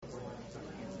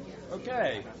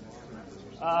Okay.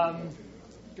 Can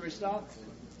we start?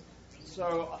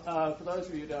 So, for those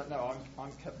of you who don't know,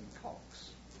 I'm Kevin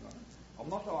Cox. Right? I'm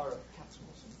not Ira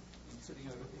Katznelson. I'm sitting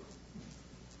over here.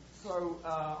 So,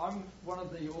 I'm one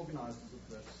of the organisers of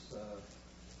this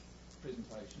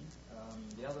presentation.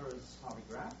 The other is Harvey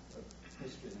Graf of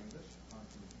History and English. I'm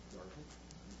from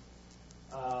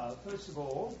Georgia. First of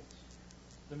all,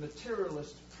 the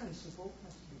materialist principle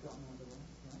has to be gotten out of the way.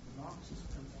 Right? The Marxist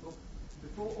principle.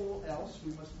 Before all else,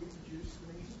 we must reproduce the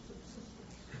means of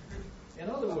subsistence. In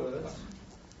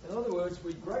other words,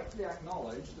 we greatly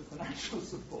acknowledge the financial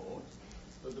support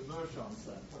of the Mershon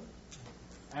Center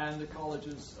and the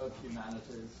colleges of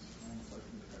humanities and social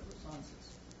and behavioral sciences.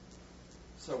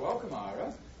 So, welcome,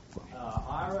 Ira.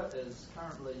 Ira is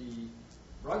currently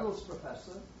Ruggles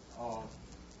Professor of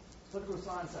Political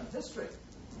Science and History.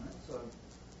 Right? So,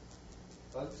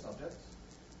 both subjects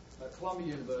at Columbia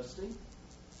University.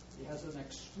 He has an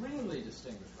extremely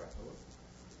distinguished record.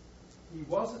 He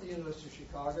was at the University of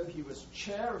Chicago. He was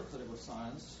chair of political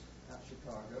science at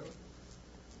Chicago.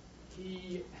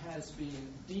 He has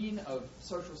been dean of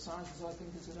social sciences, I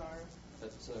think, is it, Ira,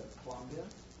 at Columbia.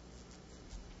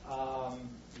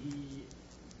 He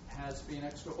has been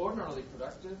extraordinarily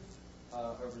productive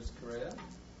over his career.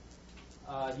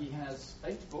 He has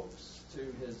 8 books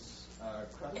to his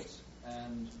credit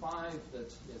and 5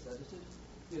 that he has edited.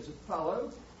 He is a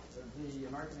fellow of the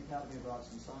American Academy of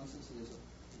Arts and Sciences.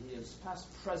 He is past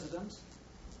president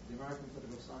of the American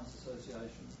Political Science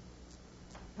Association,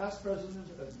 past president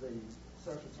of the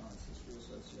Social Science History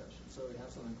Association. So we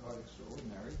have something quite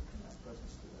extraordinary in our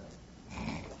presence today.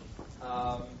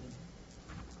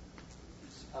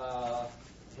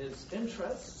 His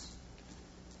interests,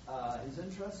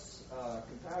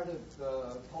 comparative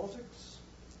politics,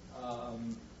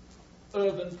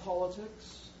 urban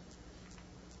politics,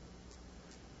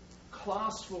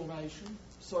 class formation,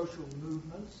 social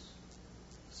movements.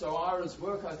 So Ira's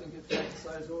work, I think it's fair to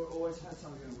say, has always had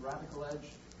something of a radical edge,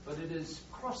 but it is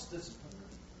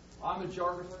cross-disciplinary. I'm a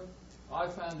geographer. I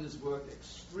found his work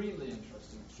extremely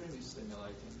interesting, extremely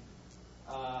stimulating,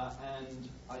 and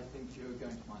I think you're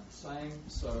going to find the same.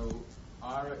 So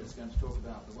Ira is going to talk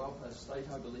about the welfare state,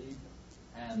 I believe,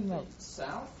 and the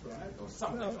South, right, or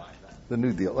something like that. The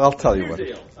New Deal. I'll tell you what. New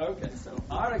Deal. Okay, so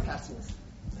Ira Katznelson.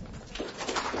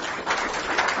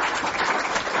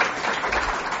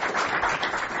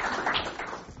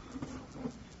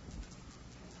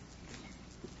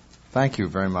 Thank you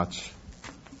very much,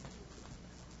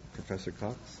 Professor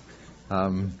Cox.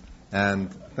 And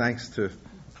thanks to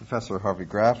Professor Harvey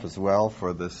Graf as well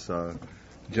for this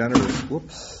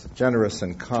generous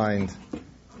and kind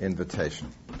invitation.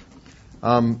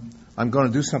 I'm going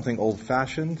to do something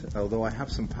old-fashioned. Although I have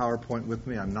some PowerPoint with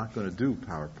me, I'm not going to do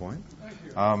PowerPoint. Thank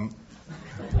you.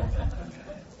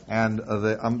 And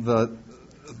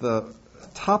the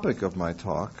topic of my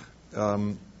talk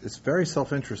is very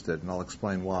self-interested, and I'll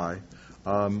explain why,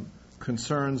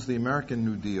 concerns the American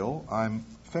New Deal. I'm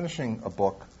finishing a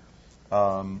book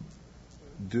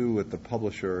due at the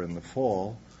publisher in the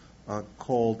fall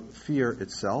called Fear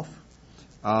Itself,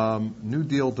 New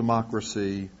Deal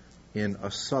Democracy in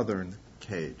a Southern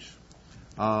Cage.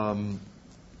 And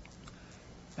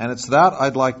it's that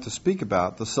I'd like to speak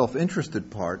about. The self-interested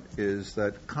part is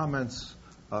that comments,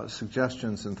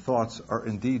 suggestions, and thoughts are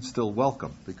indeed still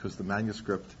welcome because the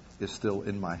manuscript is still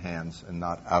in my hands and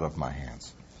not out of my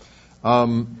hands.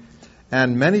 And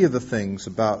many of the things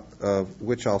about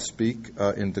which I'll speak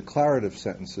in declarative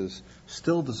sentences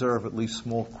still deserve at least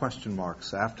small question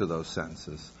marks after those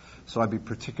sentences. So I'd be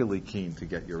particularly keen to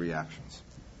get your reactions.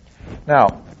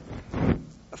 Now,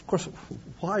 of course,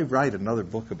 why write another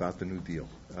book about the New Deal?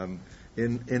 In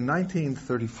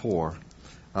 1934,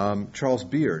 Charles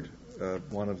Beard,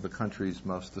 one of the country's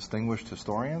most distinguished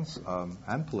historians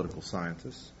and political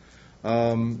scientists,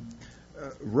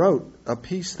 wrote a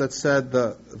piece that said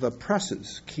the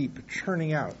presses keep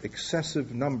churning out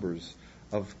excessive numbers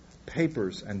of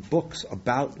papers and books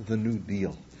about the New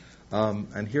Deal.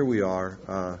 And here we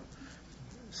are,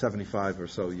 75 or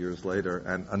so years later,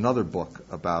 and another book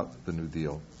about the New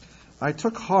Deal. I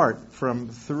took heart from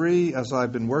 3, as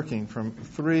I've been working, from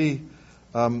 3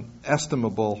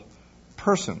 estimable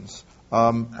persons.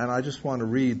 And I just want to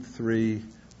read 3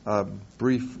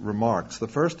 brief remarks. The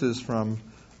first is from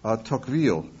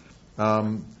Tocqueville,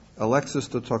 Alexis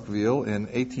de Tocqueville in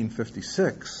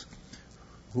 1856,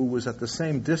 who was at the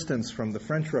same distance from the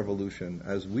French Revolution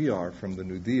as we are from the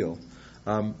New Deal,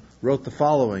 wrote the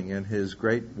following in his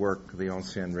great work, The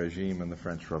Ancien Régime and the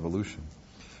French Revolution.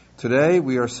 Today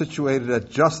we are situated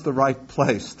at just the right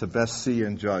place to best see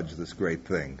and judge this great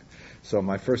thing. So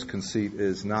my first conceit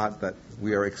is not that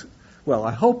we are Well,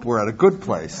 I hope we're at a good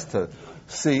place to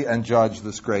see and judge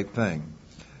this great thing.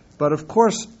 But of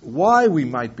course, why we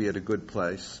might be at a good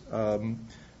place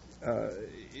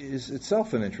is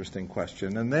itself an interesting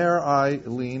question. And there I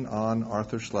lean on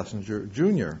Arthur Schlesinger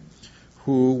Jr.,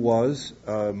 who was,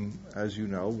 as you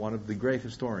know, one of the great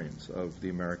historians of the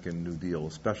American New Deal,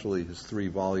 especially his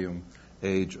 3-volume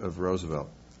Age of Roosevelt.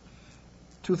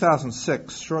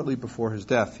 2006, shortly before his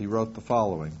death, he wrote the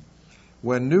following: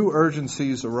 "When new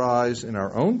urgencies arise in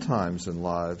our own times and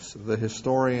lives, the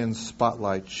historian's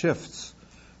spotlight shifts,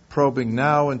 probing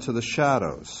now into the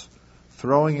shadows,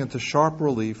 throwing into sharp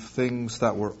relief things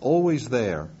that were always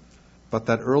there, but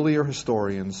that earlier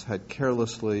historians had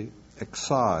carelessly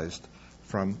excised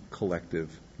from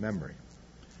collective memory."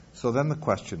 So then the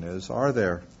question is,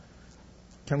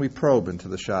 can we probe into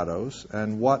the shadows,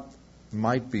 and what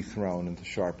might be thrown into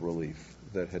sharp relief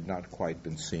that had not quite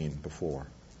been seen before?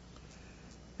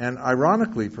 And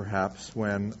ironically, perhaps,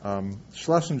 when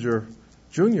Schlesinger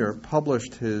Jr.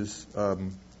 published his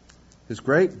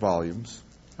great volumes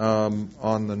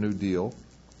on the New Deal,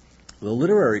 the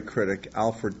literary critic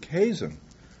Alfred Kazin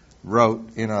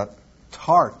wrote in a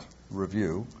tart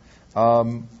review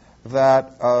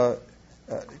that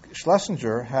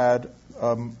Schlesinger had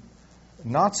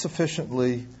not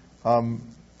sufficiently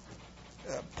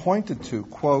pointed to,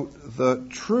 quote, "the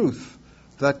truth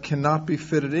that cannot be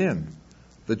fitted in,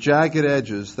 the jagged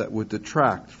edges that would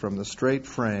detract from the straight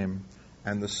frame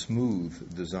and the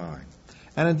smooth design."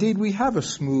 And indeed, we have a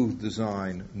smooth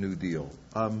design New Deal.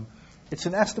 It's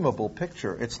an estimable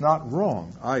picture. It's not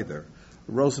wrong either.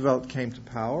 Roosevelt came to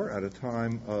power at a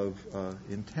time of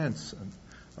intense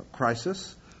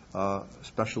crisis,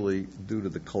 especially due to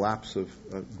the collapse of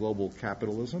global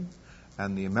capitalism.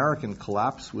 And the American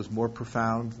collapse was more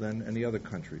profound than any other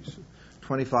country's.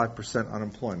 25%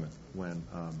 unemployment when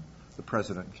the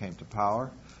president came to power.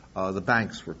 The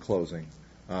banks were closing.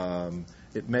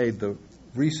 It made the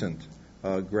recent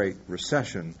Great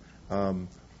Recession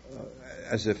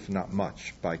as if not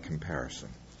much by comparison.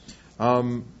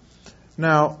 And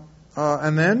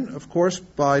then, of course,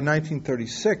 by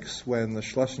 1936, when the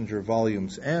Schlesinger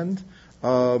volumes end,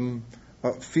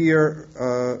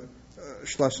 fear,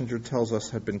 Schlesinger tells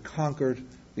us, had been conquered.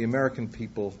 The American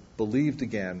people believed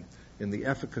again in the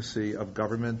efficacy of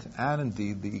government and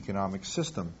indeed the economic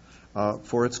system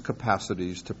for its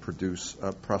capacities to produce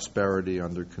prosperity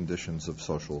under conditions of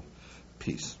social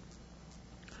peace.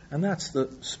 And that's the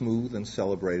smooth and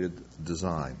celebrated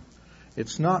design.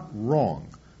 It's not wrong,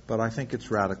 but I think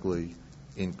it's radically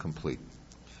incomplete.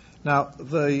 Now,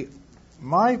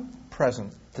 my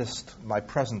presentist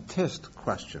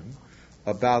question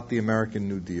about the American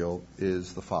New Deal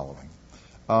is the following.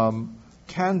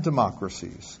 Can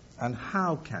democracies, and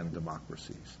how can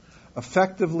democracies,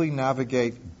 effectively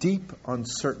navigate deep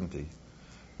uncertainty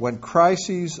when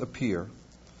crises appear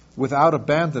without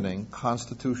abandoning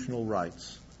constitutional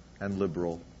rights and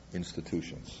liberal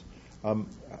institutions?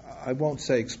 I won't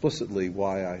say explicitly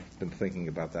why I've been thinking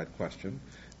about that question,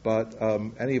 but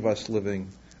any of us living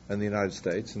in the United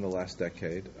States in the last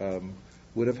decade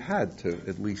would have had to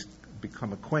at least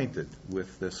become acquainted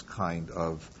with this kind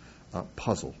of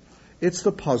puzzle. It's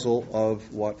the puzzle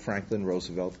of what Franklin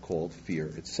Roosevelt called fear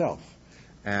itself,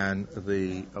 and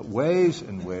the ways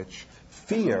in which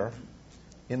fear,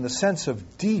 in the sense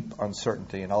of deep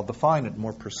uncertainty, and I'll define it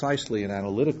more precisely and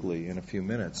analytically in a few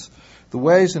minutes, the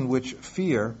ways in which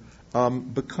fear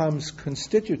becomes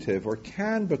constitutive or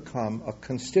can become a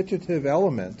constitutive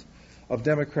element of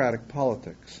democratic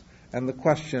politics. And the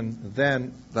question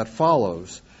then that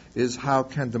follows is, how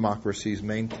can democracies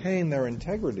maintain their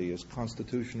integrity as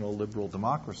constitutional liberal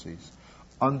democracies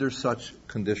under such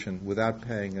condition without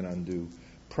paying an undue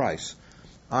price?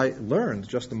 I learned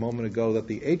just a moment ago that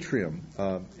the atrium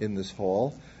in this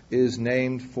hall is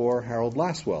named for Harold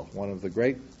Lasswell, one of the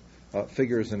great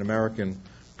figures in American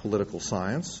political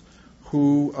science,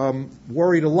 who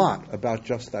worried a lot about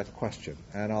just that question.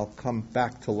 And I'll come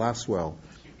back to Lasswell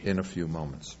in a few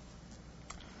moments.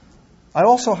 I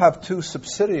also have two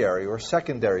subsidiary or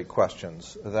secondary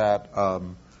questions that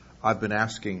I've been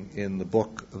asking in the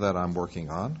book that I'm working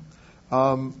on.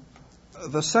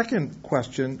 The second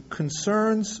question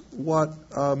concerns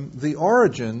the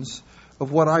origins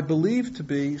of what I believe to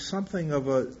be something of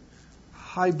a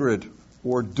hybrid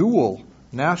or dual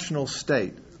national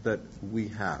state that we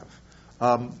have.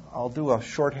 I'll do a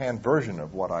shorthand version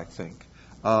of what I think.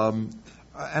 And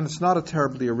it's not a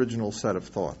terribly original set of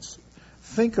thoughts.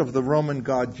 Think of the Roman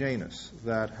god Janus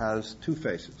that has two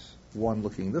faces, one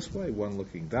looking this way, one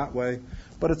looking that way,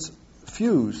 but it's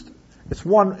fused. It's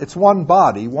one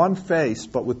body, one face,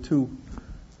 but with two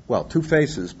two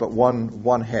faces, but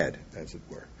one head, as it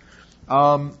were.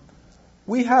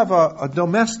 We have a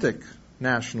domestic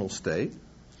national state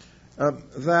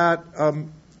that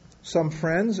some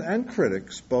friends and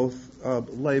critics both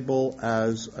label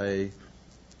as a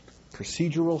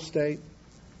procedural state.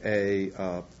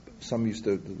 Some used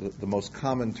to, the most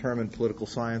common term in political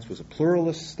science was a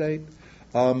pluralist state.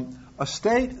 A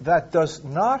state that does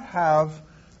not have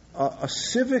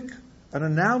an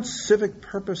announced civic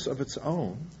purpose of its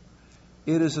own.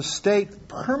 It is a state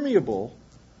permeable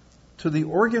to the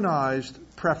organized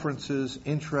preferences,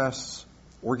 interests,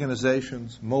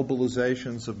 organizations,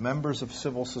 mobilizations of members of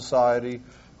civil society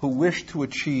who wish to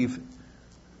achieve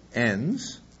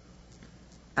ends.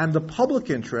 And the public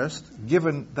interest,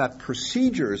 given that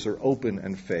procedures are open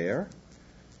and fair,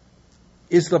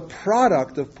 is the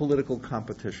product of political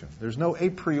competition. There's no a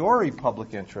priori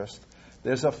public interest.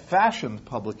 There's a fashioned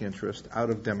public interest out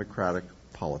of democratic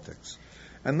politics.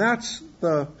 And that's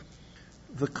the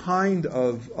kind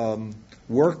of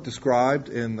work described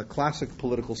in the classic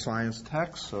political science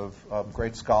texts of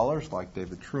great scholars like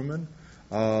David Truman,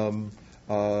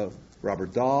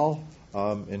 Robert Dahl,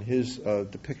 in his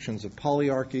depictions of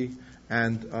polyarchy,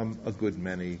 and a good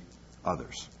many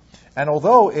others. And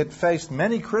although it faced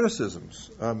many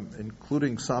criticisms,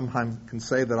 including some I can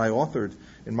say that I authored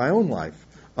in my own life,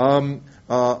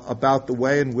 about the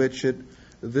way in which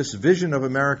this vision of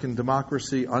American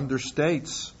democracy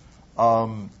understates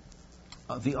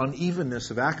the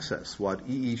unevenness of access, what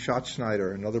E.E.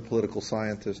 Schatzschneider, another political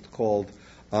scientist, called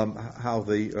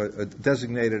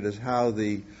designated as how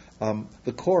the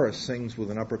chorus sings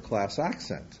with an upper class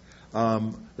accent.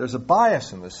 There's a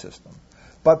bias in this system.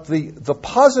 But the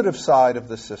positive side of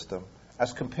the system,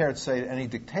 as compared, say, to any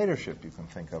dictatorship you can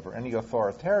think of or any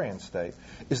authoritarian state,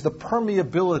 is the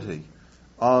permeability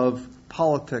of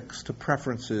politics to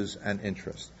preferences and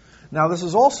interests. Now, this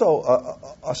is also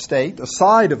a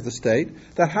side of the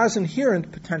state that has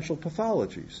inherent potential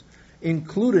pathologies,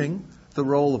 including the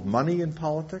role of money in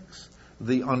politics,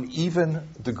 the uneven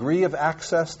degree of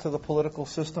access to the political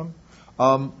system,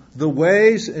 the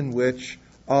ways in which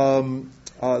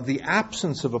the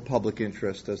absence of a public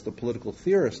interest, as the political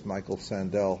theorist Michael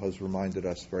Sandel has reminded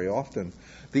us very often,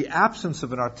 the absence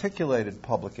of an articulated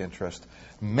public interest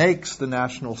makes the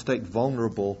national state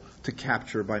vulnerable to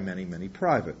capture by many, many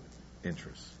private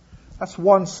interests. That's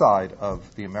one side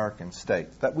of the American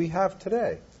state that we have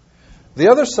today. The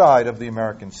other side of the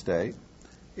American state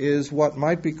is what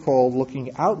might be called,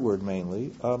 looking outward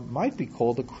mainly, might be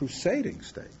called a crusading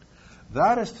state.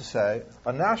 That is to say,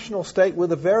 a national state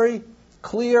with a very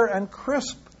clear and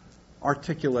crisp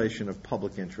articulation of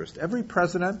public interest. Every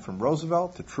president, from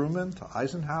Roosevelt to Truman to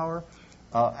Eisenhower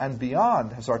and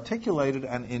beyond, has articulated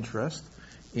an interest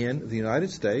in the United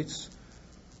States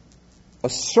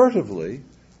assertively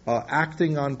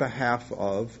acting on behalf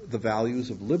of the values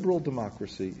of liberal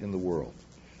democracy in the world,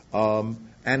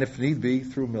 and if need be,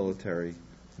 through military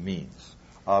means.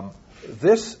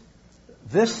 This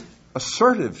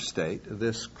assertive state,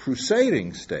 this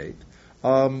crusading state,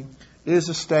 is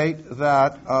a state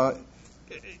that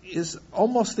is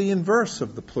almost the inverse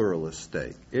of the pluralist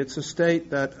state. It's a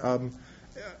state that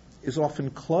is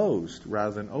often closed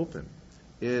rather than open.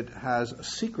 It has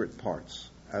secret parts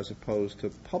as opposed to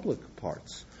public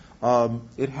parts.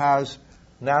 It has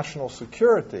national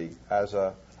security as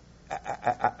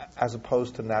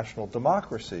opposed to national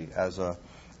democracy as a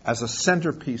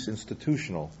centerpiece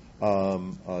institutional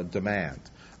demand,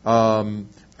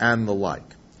 and the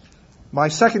like. My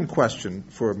second question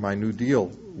for my New Deal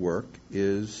work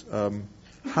is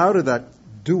how did that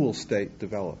dual state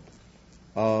develop?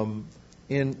 In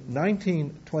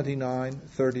 1929,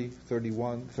 30,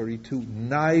 31, 32,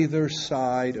 neither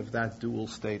side of that dual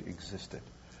state existed.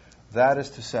 That is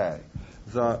to say,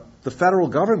 the federal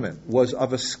government was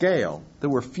of a scale. There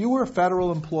were fewer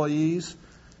federal employees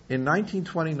in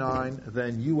 1929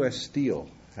 than U.S. Steel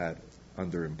had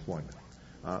underemployment.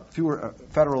 Fewer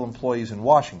federal employees in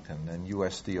Washington than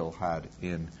U.S. Steel had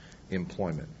in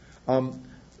employment.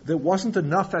 There wasn't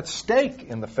enough at stake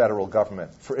in the federal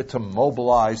government for it to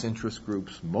mobilize interest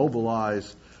groups,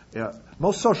 most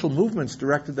social movements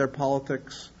directed their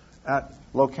politics at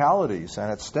localities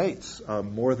and at states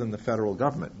more than the federal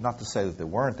government. Not to say that there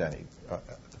weren't any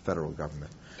at the federal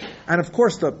government. And of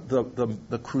course,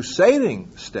 the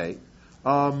crusading state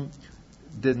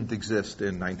didn't exist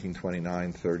in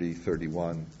 1929, 30,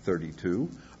 31, 32.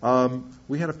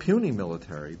 We had a puny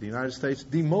military. The United States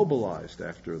demobilized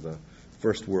after the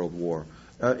First World War.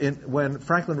 When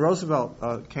Franklin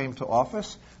Roosevelt came to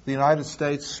office, the United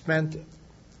States spent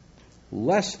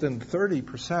less than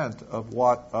 30% of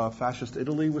what fascist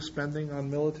Italy was spending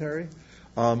on military.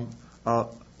 far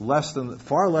less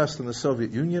than the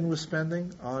Soviet Union was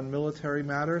spending on military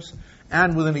matters,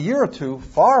 and within a year or two,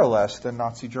 far less than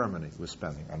Nazi Germany was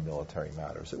spending on military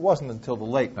matters. It wasn't until the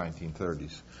late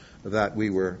 1930s that we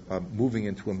were moving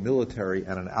into a military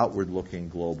and an outward-looking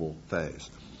global phase.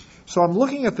 So I'm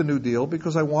looking at the New Deal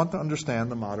because I want to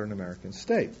understand the modern American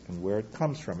state and where it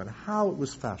comes from and how it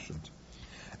was fashioned.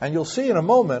 And you'll see in a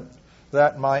moment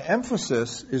that my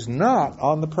emphasis is not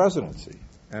on the presidency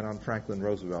and on Franklin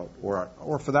Roosevelt,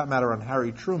 or for that matter, on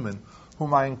Harry Truman,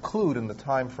 whom I include in the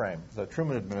time frame, the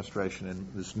Truman administration, in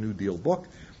this New Deal book.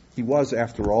 He was,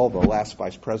 after all, the last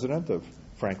vice president of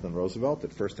Franklin Roosevelt,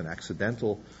 at first an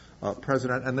accidental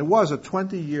president, and there was a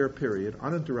 20-year period,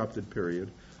 uninterrupted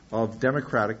period, of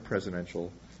Democratic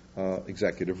presidential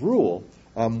executive rule,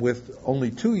 with only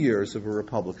 2 years of a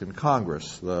Republican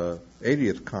Congress, the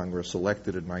 80th Congress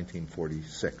elected in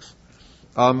 1946.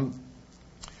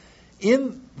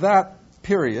 In that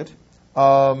period,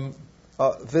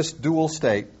 this dual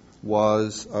state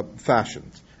was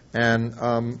fashioned,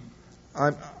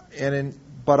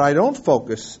 but I don't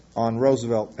focus on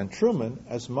Roosevelt and Truman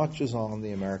as much as on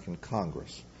the American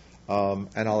Congress, and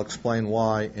I'll explain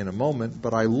why in a moment.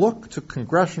 But I look to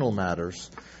congressional matters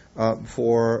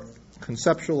for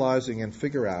conceptualizing and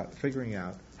figuring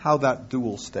out how that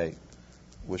dual state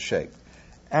was shaped.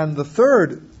 And the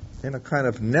third, in a kind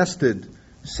of nested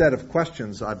set of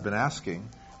questions I've been asking.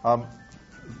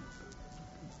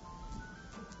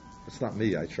 It's not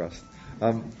me, I trust.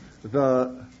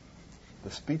 The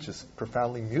speech is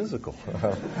profoundly musical.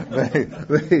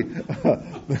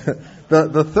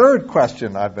 The third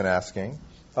question I've been asking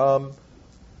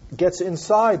gets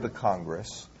inside the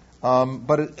Congress,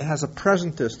 but it has a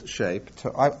presentist shape.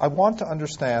 I want to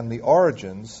understand the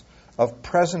origins of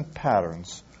present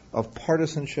patterns of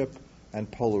partisanship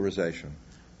and polarization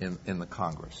in the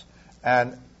Congress.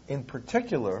 And in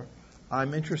particular,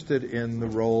 I'm interested in the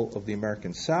role of the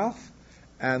American South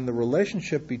and the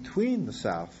relationship between the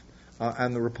South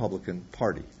and the Republican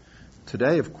Party.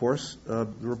 Today, of course, the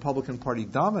Republican Party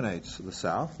dominates the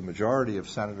South. The majority of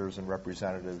senators and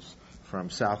representatives from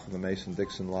south of the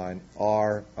Mason-Dixon line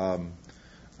are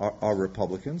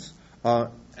Republicans.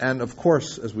 And of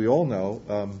course, as we all know,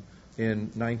 in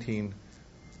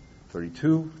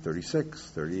 1932,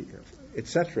 36, 38,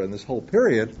 etc., in this whole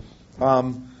period,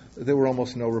 there were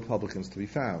almost no Republicans to be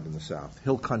found in the South.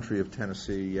 Hill country of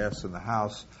Tennessee, yes, in the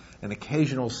House, an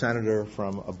occasional senator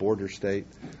from a border state,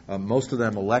 most of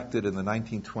them elected in the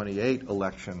 1928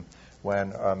 election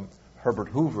when Herbert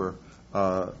Hoover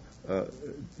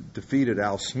defeated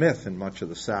Al Smith in much of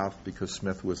the South because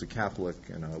Smith was a Catholic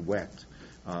and a wet,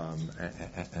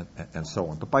 and so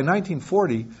on. But by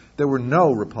 1940, there were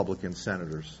no Republican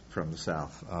senators from the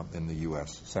South in the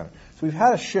U.S. Senate. So we've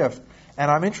had a shift,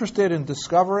 and I'm interested in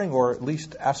discovering, or at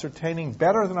least ascertaining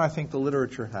better than I think the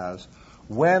literature has,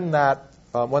 when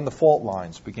the fault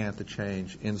lines began to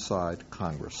change inside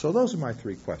Congress. So those are my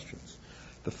three questions: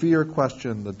 the fear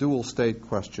question, the dual state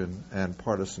question, and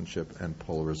partisanship and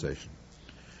polarization.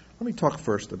 Let me talk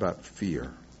first about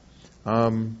fear.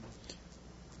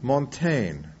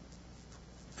 Montaigne,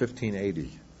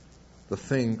 1580, the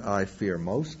thing I fear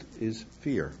most is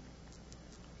fear.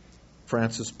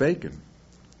 Francis Bacon,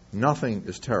 nothing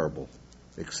is terrible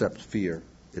except fear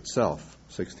itself,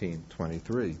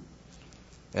 1623.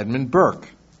 Edmund Burke,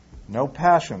 no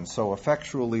passion so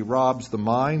effectually robs the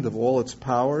mind of all its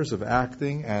powers of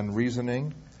acting and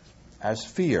reasoning as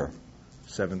fear,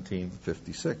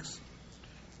 1756.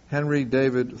 Henry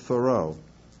David Thoreau,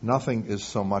 nothing is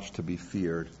so much to be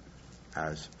feared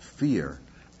as fear.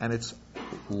 And it's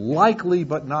likely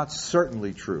but not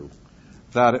certainly true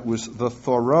that it was the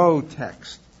Thoreau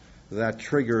text that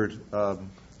triggered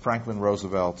Franklin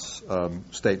Roosevelt's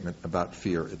statement about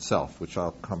fear itself, which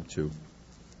I'll come to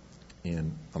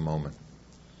in a moment.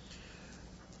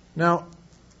 Now,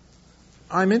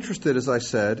 I'm interested, as I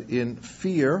said, in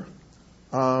fear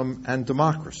and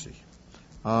democracy.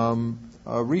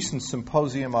 A recent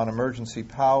symposium on emergency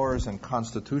powers and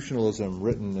constitutionalism,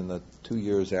 written in the 2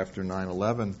 years after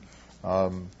 9/11,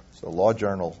 so Law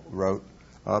Journal wrote,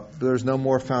 there's no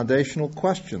more foundational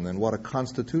question than what a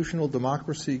constitutional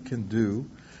democracy can do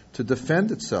to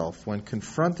defend itself when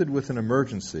confronted with an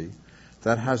emergency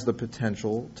that has the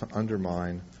potential to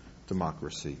undermine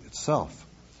democracy itself.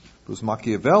 It was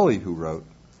Machiavelli who wrote,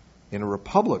 in a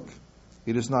republic,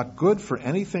 it is not good for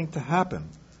anything to happen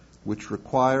which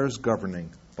requires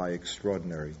governing by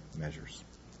extraordinary measures.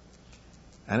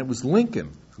 And it was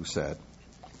Lincoln who said,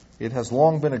 it has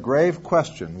long been a grave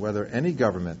question whether any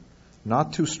government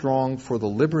not too strong for the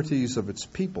liberties of its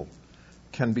people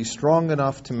can be strong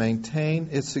enough to maintain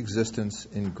its existence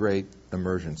in great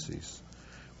emergencies.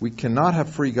 We cannot have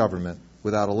free government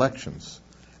without elections,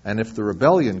 and if the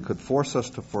rebellion could force us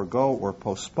to forego or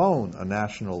postpone a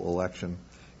national election,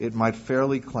 it might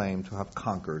fairly claim to have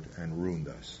conquered and ruined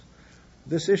us.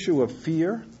 This issue of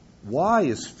fear, why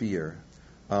is fear,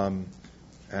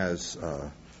 as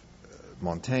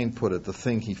Montaigne put it, the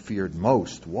thing he feared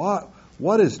most? Why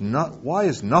is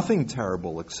nothing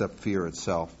terrible except fear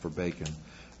itself for Bacon?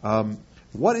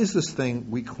 What is this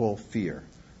thing we call fear?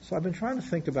 So I've been trying to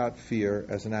think about fear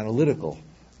as an analytical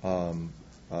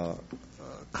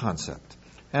concept.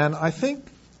 And I think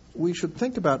we should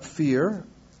think about fear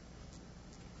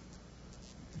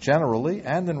generally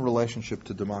and in relationship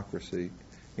to democracy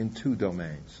in two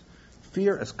domains.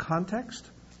 Fear as context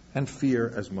and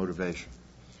fear as motivation.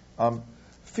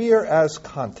 Fear as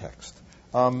context.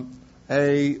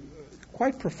 A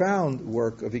quite profound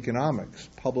work of economics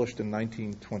published in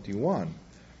 1921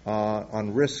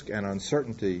 on risk and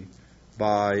uncertainty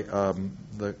by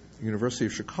the University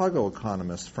of Chicago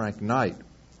economist Frank Knight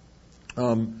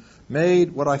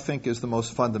made what I think is the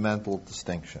most fundamental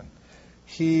distinction.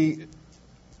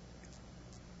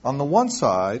 On the one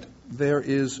side, there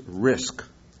is risk.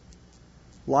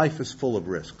 Life is full of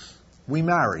risks. We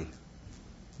marry.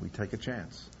 We take a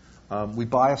chance. We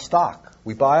buy a stock.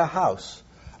 We buy a house.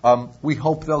 We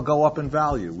hope they'll go up in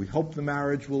value. We hope the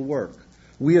marriage will work.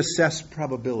 We assess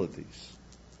probabilities.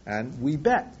 And we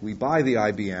bet. We buy the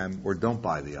IBM or don't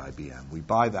buy the IBM. We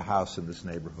buy the house in this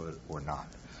neighborhood or not.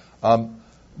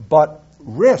 But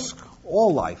risk,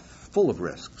 all life, full of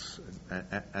risks,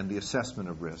 and the assessment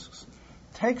of risks,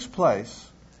 takes place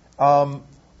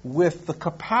with the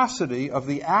capacity of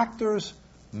the actors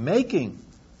making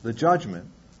the judgment,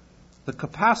 the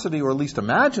capacity, or at least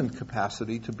imagined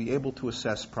capacity, to be able to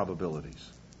assess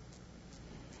probabilities.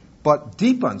 But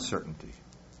deep uncertainty,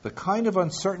 the kind of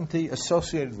uncertainty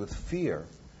associated with fear,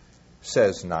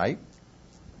 says Knight,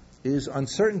 is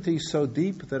uncertainty so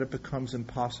deep that it becomes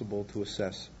impossible to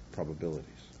assess probabilities.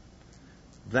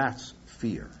 That's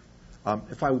fear.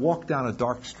 If I walk down a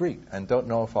dark street and don't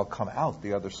know if I'll come out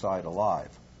the other side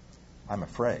alive, I'm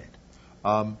afraid.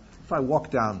 If I walk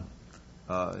down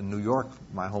in New York,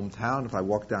 my hometown, if I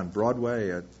walk down Broadway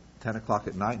at 10 o'clock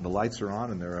at night and the lights are on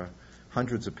and there are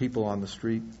hundreds of people on the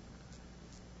street,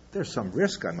 there's some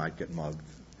risk I might get mugged,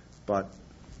 but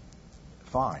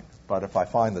fine. But if I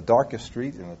find the darkest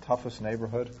street in the toughest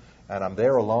neighborhood and I'm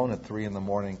there alone at 3 in the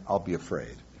morning, I'll be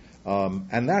afraid.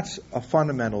 And that's a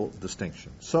fundamental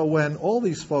distinction. So when all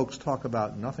these folks talk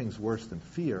about nothing's worse than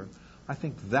fear, I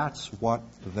think that's what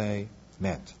they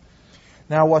meant.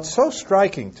 Now, what's so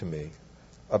striking to me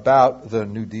about the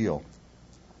New Deal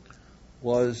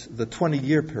was the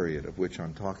 20-year period of which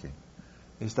I'm talking,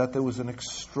 is that there was an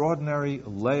extraordinary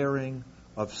layering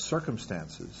of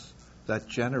circumstances that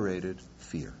generated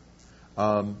fear.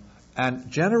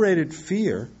 And generated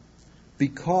fear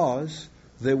because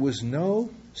there was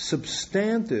no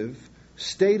substantive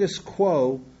status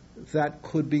quo that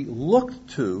could be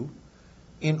looked to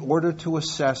in order to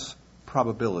assess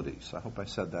probabilities. I hope I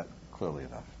said that clearly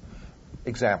enough.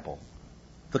 Example,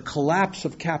 the collapse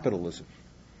of capitalism.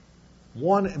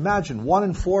 Imagine 1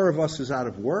 in 4 of us is out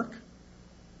of work,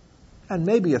 and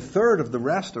maybe a third of the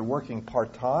rest are working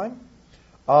part-time.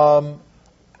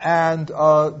 And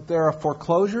there are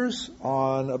foreclosures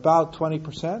on about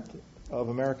 20% of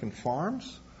American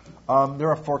farms. There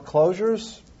are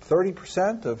foreclosures,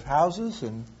 30% of houses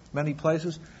in many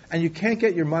places, and you can't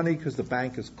get your money because the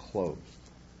bank is closed.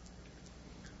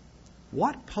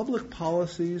 What public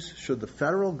policies should the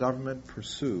federal government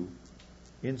pursue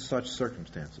in such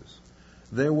circumstances?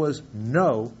 There was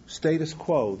no status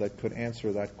quo that could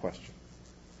answer that question.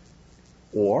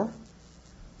 Or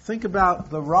think about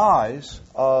the rise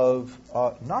of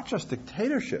not just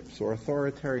dictatorships or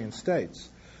authoritarian states,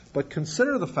 but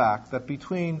consider the fact that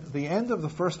between the end of the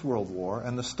First World War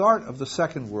and the start of the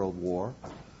Second World War,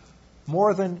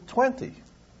 more than 20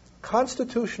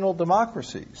 constitutional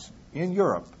democracies in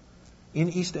Europe, in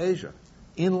East Asia,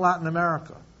 in Latin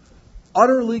America,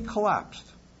 utterly collapsed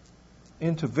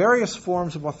into various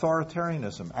forms of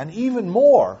authoritarianism, and even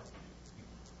more,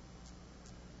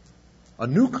 a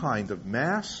new kind of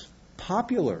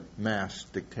popular mass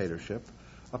dictatorship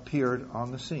appeared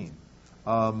on the scene,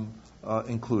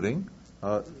 including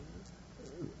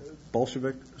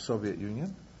Bolshevik Soviet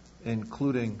Union,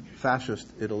 including fascist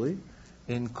Italy,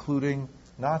 including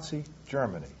Nazi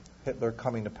Germany, Hitler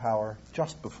coming to power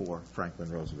just before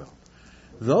Franklin Roosevelt.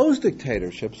 Those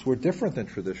dictatorships were different than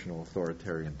traditional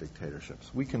authoritarian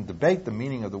dictatorships. We can debate the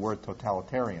meaning of the word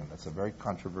totalitarian. That's a very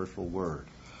controversial word.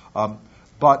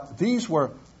 But these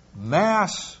were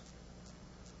mass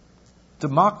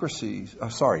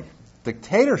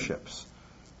dictatorships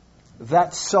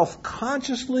that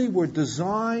self-consciously were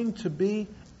designed to be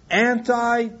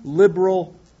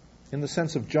anti-liberal, in the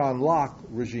sense of John Locke,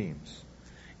 regimes.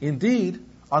 Indeed,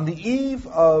 on the eve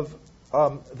of,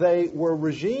 they were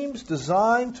regimes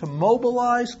designed to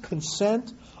mobilize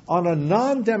consent on a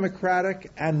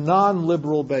non-democratic and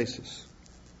non-liberal basis.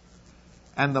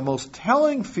 And the most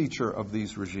telling feature of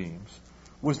these regimes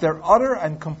was their utter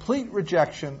and complete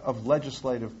rejection of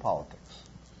legislative politics.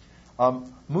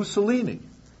 Mussolini,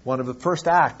 one of the first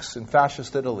acts in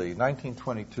fascist Italy,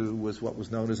 1922, was what was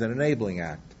known as an enabling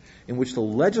act, in which the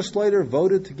legislature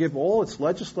voted to give all its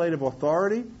legislative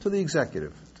authority to the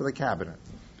executive, to the cabinet.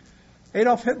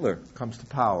 Adolf Hitler comes to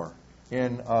power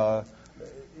in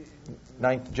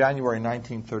January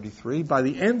 1933. By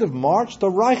the end of March,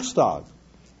 the Reichstag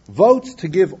votes to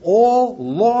give all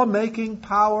lawmaking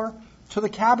power to the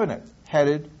cabinet,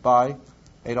 headed by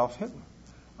Adolf Hitler.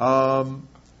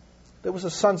 There was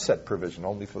a sunset provision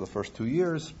only for the first 2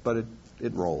 years, but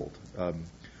it rolled.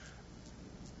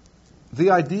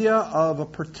 The idea of a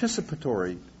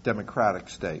participatory democratic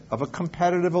state, of a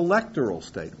competitive electoral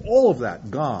state, all of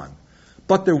that gone.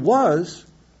 But there was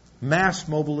mass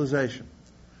mobilization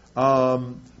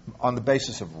on the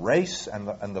basis of race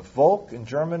and the Volk in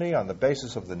Germany, on the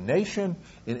basis of the nation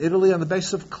in Italy, on the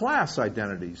basis of class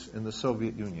identities in the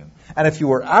Soviet Union. And if you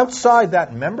were outside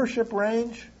that membership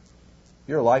range,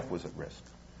 your life was at risk.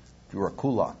 If you were a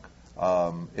kulak,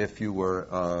 if you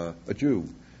were a Jew,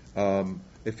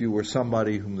 if you were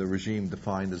somebody whom the regime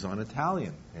defined as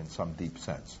un-Italian in some deep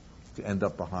sense, to end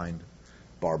up behind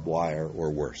barbed wire or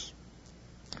worse.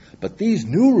 But these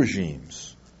new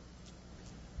regimes,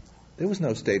 there was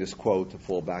no status quo to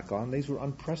fall back on. These were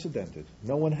unprecedented.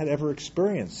 No one had ever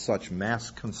experienced such mass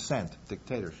consent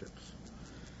dictatorships.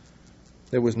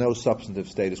 There was no substantive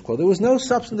status quo. There was no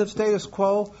substantive status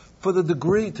quo for the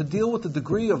degree, to deal with the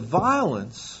degree of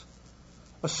violence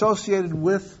associated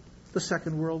with the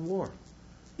Second World War.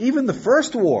 Even the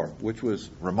First War, which was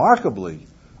remarkably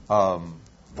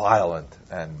violent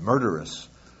and murderous,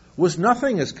 was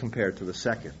nothing as compared to the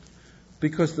Second,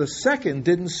 because the Second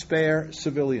didn't spare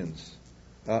civilians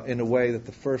in a way that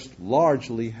the First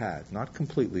largely had. Not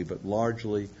completely, but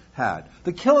largely had.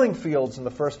 The killing fields in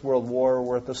the First World War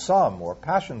were at the Somme or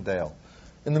Passchendaele,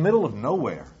 in the middle of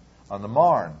nowhere, on the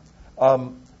Marne.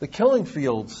 The killing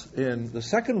fields in the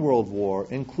Second World War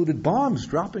included bombs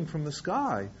dropping from the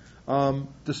sky,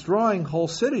 destroying whole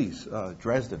cities,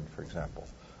 Dresden, for example,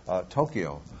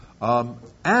 Tokyo,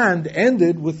 and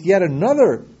ended with yet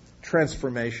another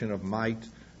transformation of might,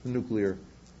 nuclear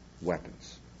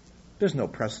weapons. There's no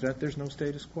precedent, there's no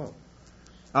status quo.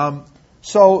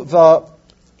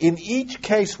 In each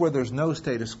case where there's no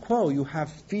status quo, you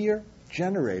have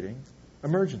fear-generating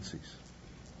emergencies.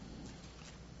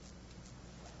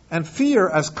 And fear,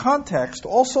 as context,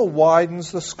 also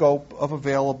widens the scope of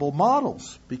available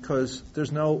models, because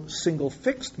there's no single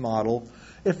fixed model.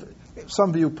 If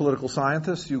some of you political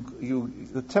scientists,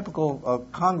 the typical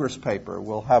Congress paper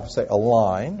will have, say, a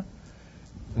line.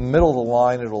 In the middle of the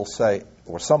line, it'll say,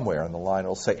 or somewhere in the line,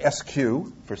 it'll say SQ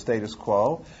for status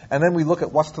quo. And then we look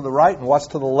at what's to the right and what's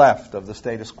to the left of the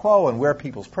status quo and where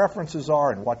people's preferences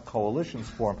are and what coalitions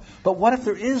form. But what if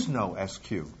there is no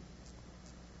SQ?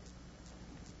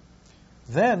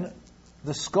 Then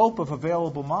the scope of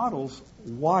available models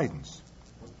widens.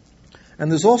 And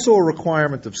there's also a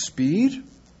requirement of speed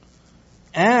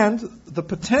and the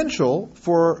potential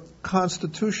for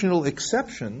constitutional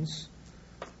exceptions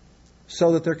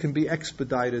so that there can be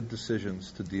expedited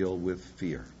decisions to deal with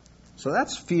fear. So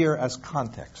that's fear as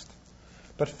context.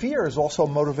 But fear is also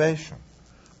motivation.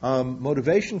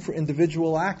 Motivation for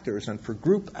individual actors and for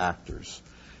group actors.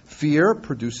 Fear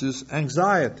produces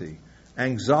anxiety.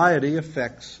 Anxiety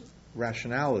affects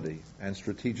rationality and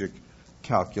strategic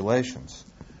calculations.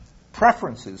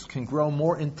 Preferences can grow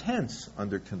more intense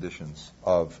under conditions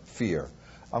of fear.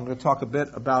 I'm going to talk a bit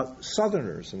about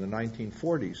Southerners in the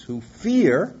 1940s who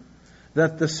fear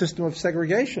that the system of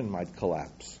segregation might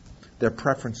collapse. Their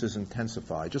preferences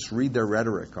intensify. Just read their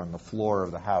rhetoric on the floor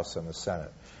of the House and the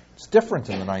Senate. It's different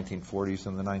in the 1940s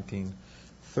than the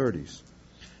 1930s.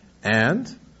 And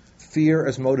fear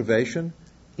as motivation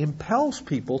impels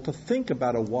people to think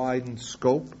about a widened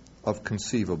scope of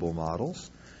conceivable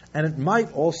models, and it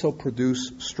might also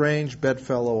produce strange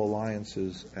bedfellow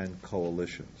alliances and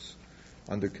coalitions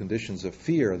under conditions of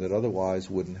fear that otherwise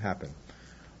wouldn't happen.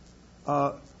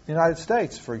 The United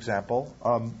States, for example,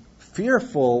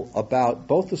 fearful about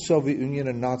both the Soviet Union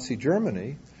and Nazi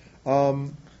Germany,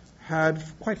 had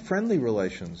quite friendly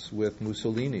relations with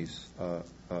Mussolini's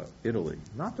Italy.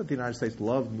 Not that the United States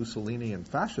loved Mussolini and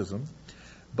fascism,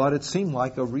 but it seemed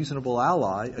like a reasonable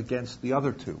ally against the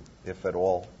other two, if at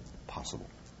all possible.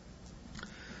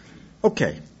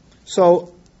 Okay,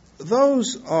 so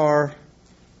those are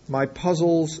my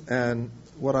puzzles and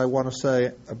what I want to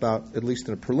say about, at least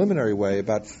in a preliminary way,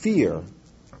 about fear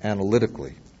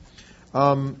analytically.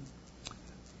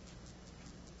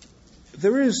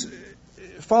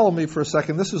 Follow me for a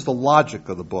second, this is the logic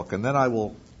of the book, and then I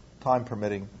will, time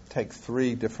permitting, take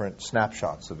 3 different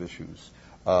snapshots of issues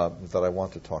that I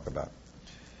want to talk about.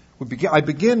 I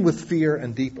begin with fear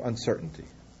and deep uncertainty.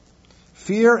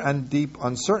 Fear and deep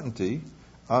uncertainty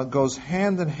goes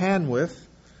hand in hand with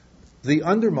the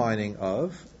undermining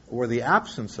of, or the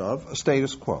absence of, a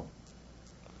status quo.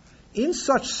 In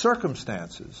such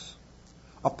circumstances,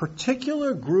 a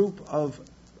particular group of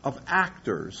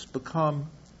actors become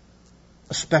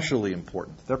especially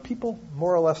important. They're people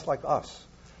more or less like us,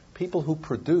 people who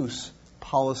produce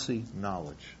policy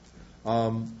knowledge.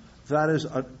 That is,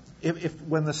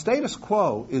 when the status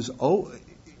quo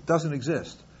doesn't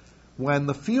exist, when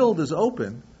the field is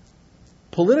open,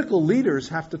 political leaders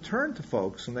have to turn to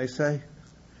folks and they say,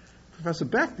 Professor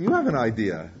Beck, do you have an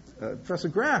idea? Professor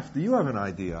Graff, do you have an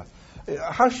idea?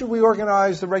 How should we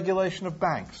organize the regulation of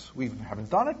banks? We haven't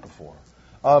done it before.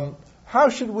 How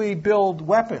should we build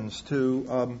weapons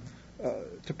to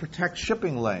protect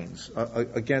shipping lanes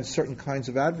against certain kinds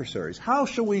of adversaries? How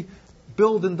should we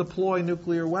build and deploy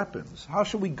nuclear weapons? How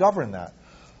should we govern that?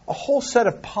 A whole set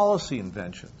of policy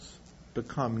inventions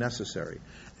become necessary.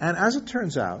 And as it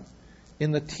turns out,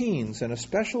 in the teens, and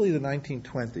especially the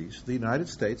 1920s, the United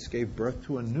States gave birth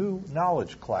to a new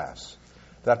knowledge class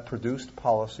that produced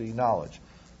policy knowledge,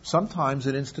 sometimes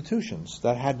in institutions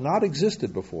that had not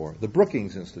existed before. The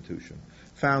Brookings Institution,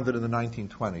 founded in the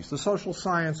 1920s. The Social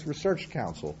Science Research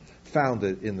Council,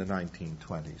 founded in the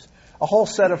 1920s. A whole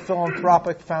set of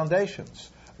philanthropic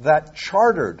foundations that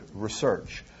chartered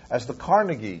research, as the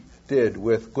Carnegie did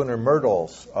with Gunnar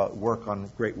Myrdal's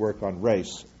great work on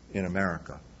race in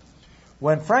America.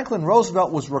 When Franklin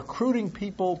Roosevelt was recruiting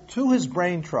people to his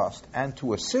brain trust and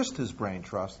to assist his brain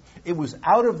trust, it was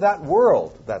out of that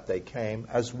world that they came,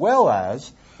 as well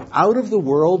as out of the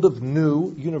world of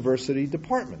new university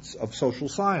departments of social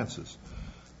sciences.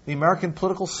 The American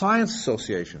Political Science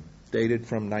Association, dated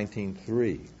from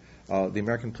 1903. The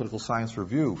American Political Science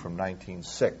Review from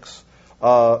 1906.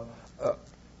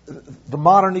 The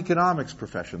modern economics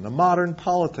profession, the modern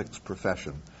politics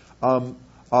profession,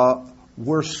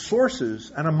 were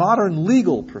sources, and a modern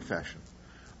legal profession,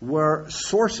 were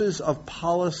sources of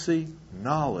policy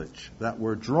knowledge that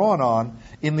were drawn on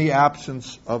in the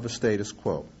absence of a status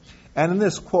quo. And in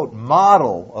this, quote,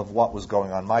 model of what was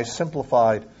going on, my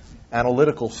simplified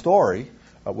analytical story,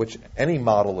 which any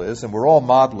model is, and we're all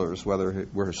modelers, whether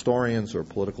we're historians or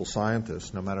political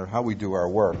scientists, no matter how we do our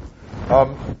work.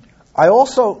 I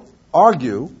also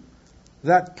argue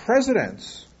that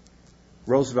presidents,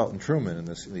 Roosevelt and Truman in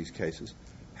these cases,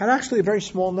 had actually a very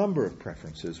small number of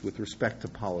preferences with respect to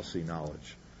policy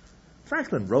knowledge.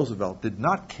 Franklin Roosevelt did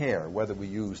not care whether we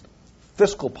used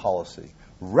fiscal policy,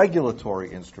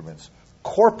 regulatory instruments,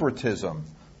 corporatism,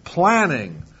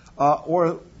 planning,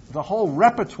 or the whole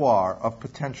repertoire of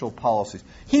potential policies.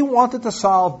 He wanted to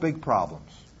solve big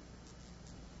problems.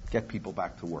 Get people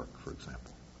back to work, for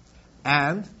example.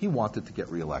 And he wanted to get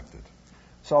reelected.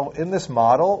 So in this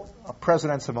model,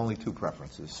 presidents have only 2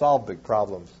 preferences: solve big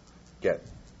problems, get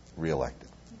reelected.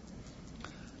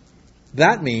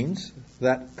 That means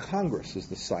that Congress is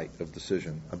the site of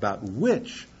decision about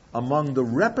which among the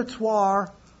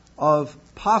repertoire of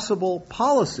possible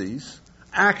policies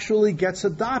actually gets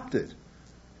adopted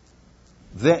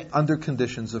under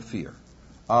conditions of fear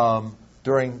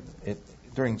during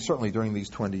these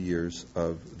 20 years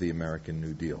of the American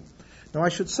New Deal. Now, I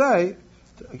should say,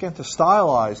 again, to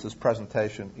stylize this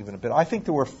presentation even a bit, I think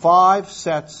there were 5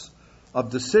 sets of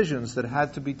decisions that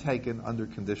had to be taken under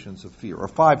conditions of fear, or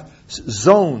 5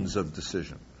 zones of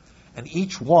decision. And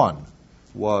each one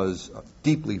was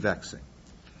deeply vexing.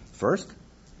 First,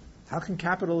 how can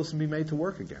capitalism be made to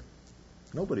work again?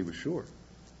 Nobody was sure.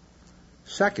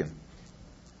 Second,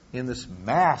 in this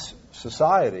mass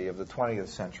society of the 20th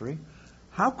century,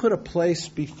 how could a place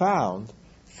be found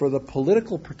for the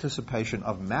political participation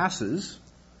of masses,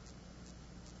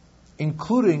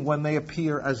 including when they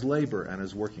appear as labor and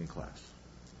as working class?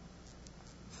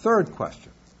 Third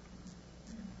question,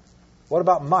 what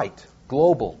about might,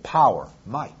 global power,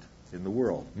 might in the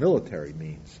world, military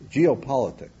means,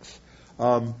 geopolitics?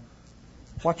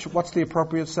 What's the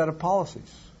appropriate set of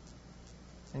policies,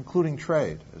 including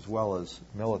trade as well as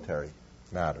military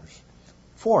matters?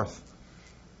 Fourth,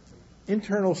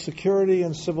 internal security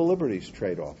and civil liberties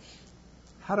trade-offs.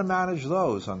 How to manage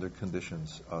those under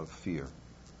conditions of fear.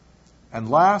 And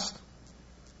last,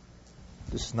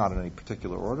 this is not in any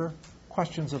particular order,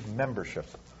 questions of membership.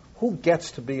 Who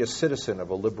gets to be a citizen of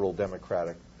a liberal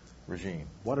democratic regime?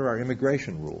 What are our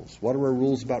immigration rules? What are our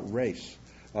rules about race?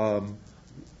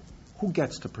 Who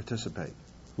gets to participate?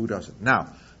 Who doesn't?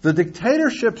 Now, the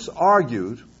dictatorships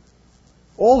argued,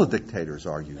 all the dictators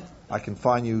argued. I can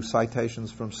find you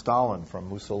citations from Stalin, from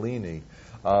Mussolini,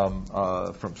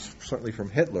 certainly from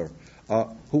Hitler,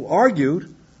 who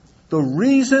argued the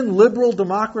reason liberal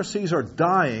democracies are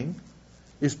dying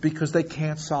is because they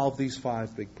can't solve these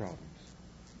 5 big problems.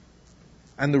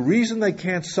 And the reason they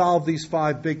can't solve these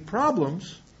 5 big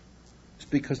problems is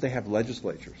because they have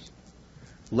legislatures.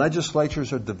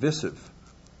 Legislatures are divisive.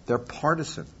 They're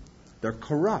partisan. They're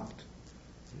corrupt.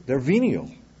 They're venial.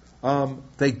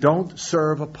 They don't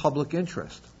serve a public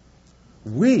interest.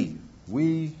 We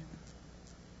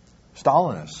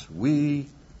Stalinists, we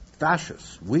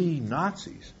fascists, we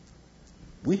Nazis,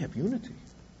 we have unity.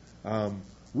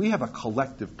 We have a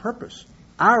collective purpose.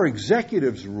 Our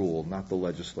executives rule, not the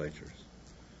legislatures.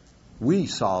 We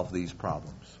solve these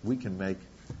problems. We can make,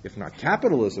 if not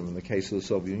capitalism in the case of the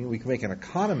Soviet Union, we can make an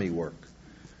economy work.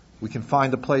 We can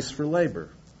find a place for labor,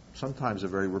 sometimes a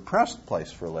very repressed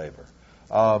place for labor.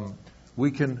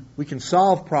 We can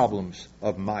solve problems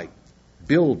of might,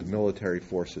 build military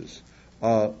forces.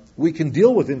 We can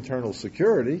deal with internal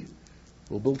security.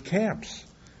 We'll build camps.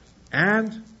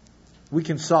 And we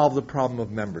can solve the problem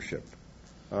of membership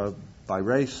by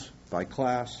race, by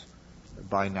class,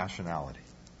 by nationality.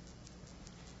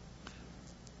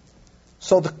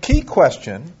 So the key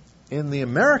question in the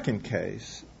American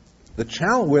case,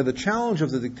 where the challenge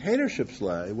of the dictatorships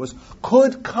lay, was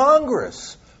could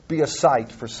Congress be a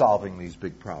site for solving these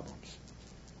big problems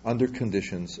under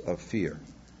conditions of fear?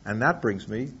 And that brings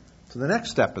me to the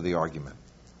next step of the argument.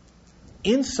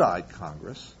 Inside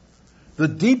Congress, the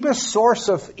deepest source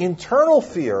of internal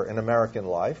fear in American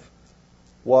life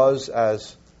was,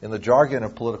 as in the jargon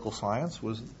of political science,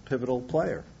 was a pivotal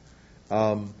player.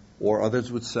 Or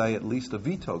others would say at least a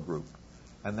veto group.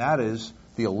 And that is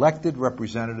the elected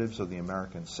representatives of the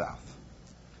American South.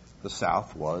 The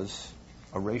South was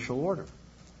a racial order,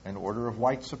 an order of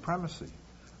white supremacy.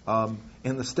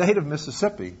 In the state of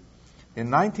Mississippi, in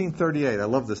 1938, I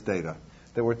love this data,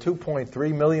 there were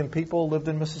 2.3 million people who lived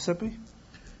in Mississippi.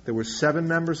 There were 7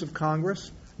 members of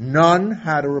Congress. None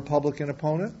had a Republican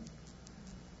opponent.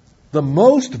 The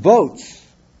most votes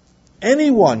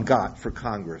anyone got for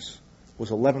Congress was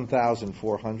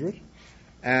 11,400.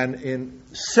 And in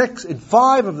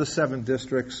 5 of the 7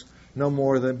 districts, no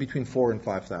more than between 4,000 and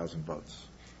 5,000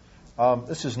 votes.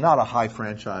 This is not a high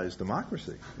franchise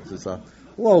democracy. This is a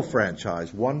low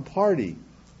franchise, one party,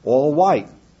 all white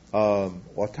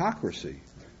autocracy.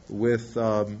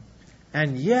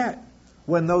 And yet,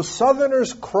 when those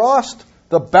Southerners crossed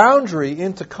the boundary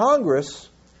into Congress,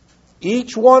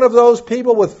 each one of those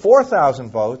people with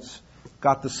 4,000 votes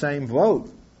got the same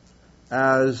vote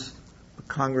as the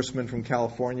congressman from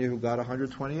California who got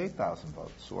 128,000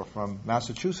 votes, or from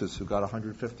Massachusetts who got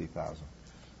 150,000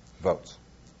 votes.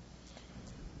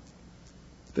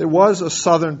 There was a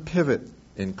Southern pivot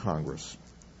in Congress,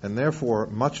 and therefore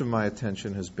much of my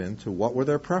attention has been to what were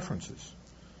their preferences.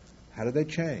 How did they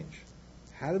change?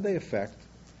 How did they affect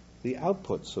the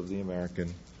outputs of the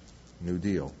American New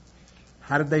Deal?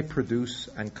 How did they produce,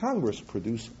 and Congress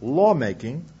produce,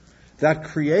 lawmaking that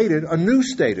created a new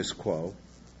status quo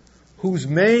whose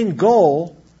main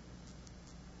goal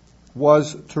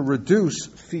was to reduce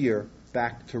fear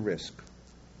back to risk,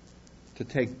 to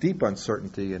take deep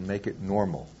uncertainty and make it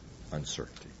normal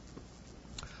uncertainty.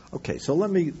 Okay, so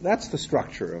that's the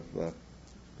structure of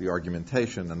the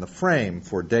argumentation and the frame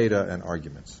for data and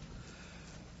arguments.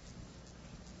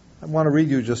 I want to read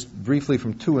you just briefly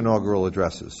from 2 inaugural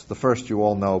addresses. The first you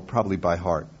all know probably by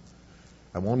heart.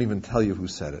 I won't even tell you who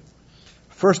said it.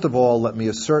 First of all, let me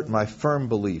assert my firm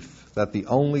belief that the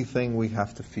only thing we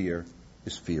have to fear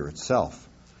is fear itself.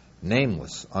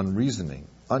 Nameless, unreasoning,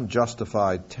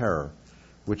 unjustified terror,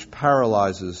 which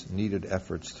paralyzes needed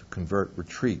efforts to convert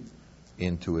retreat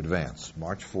into advance.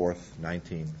 March 4th,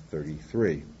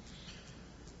 1933.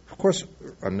 Of course,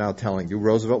 I'm now telling you,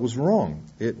 Roosevelt was wrong.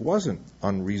 It wasn't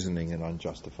unreasoning and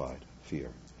unjustified fear.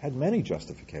 It had many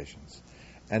justifications.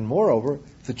 And moreover,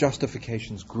 the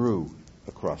justifications grew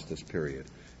across this period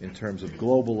in terms of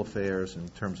global affairs, in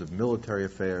terms of military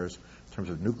affairs, in terms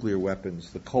of nuclear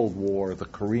weapons, the Cold War, the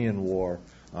Korean War,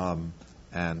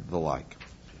 and the like.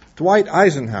 Dwight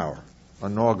Eisenhower,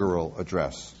 inaugural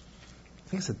address. I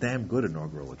think it's a damn good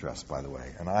inaugural address, by the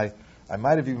way. And I I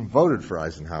might have even voted for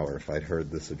Eisenhower if I'd heard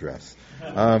this address.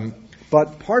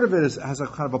 But part of it has a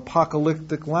kind of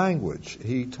apocalyptic language.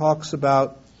 He talks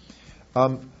about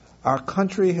our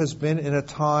country has been in a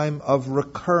time of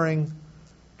recurring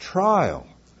trial.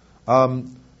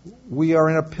 We are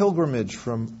in a pilgrimage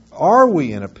are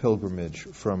we in a pilgrimage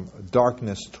from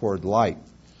darkness toward light?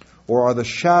 Or are the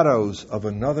shadows of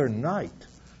another night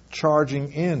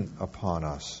charging in upon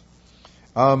us?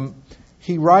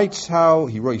 He writes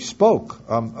he spoke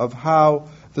of how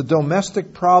the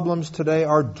domestic problems today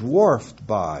are dwarfed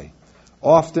by,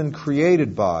 often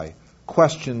created by,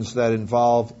 questions that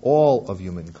involve all of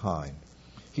humankind.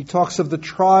 He talks of the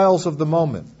trials of the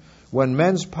moment, when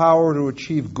men's power to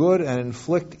achieve good and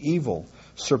inflict evil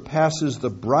surpasses the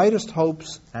brightest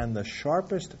hopes and the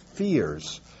sharpest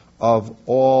fears of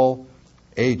all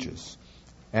ages.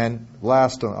 And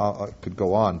last, I could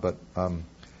go on, but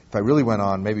if I really went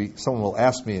on, maybe someone will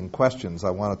ask me in questions.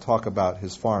 I want to talk about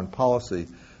his foreign policy,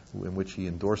 in which he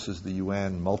endorses the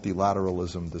UN,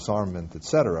 multilateralism, disarmament,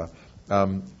 etc.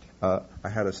 I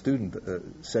had a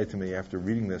student say to me after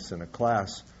reading this in a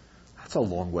class, "That's a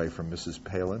long way from Mrs.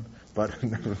 Palin," but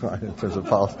never mind in terms of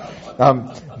policy.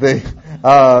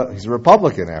 He's a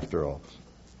Republican, after all.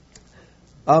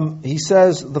 He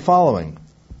says the following: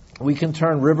 "We can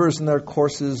turn rivers in their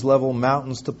courses, level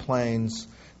mountains to plains.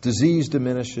 Disease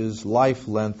diminishes, life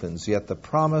lengthens, yet the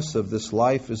promise of this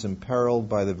life is imperiled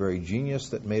by the very genius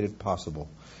that made it possible.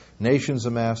 Nations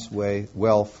amass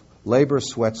wealth, labor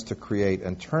sweats to create,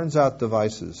 and turns out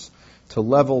devices to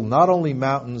level not only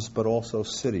mountains but also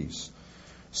cities.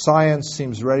 Science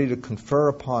seems ready to confer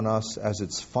upon us as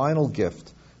its final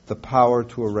gift the power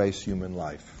to erase human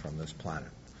life from this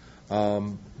planet."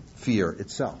 Fear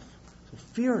itself. So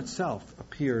fear itself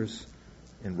appears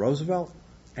in Roosevelt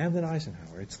and in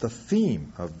Eisenhower. It's the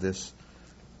theme of this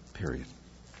period.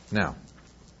 Now,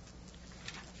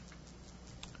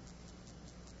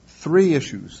 3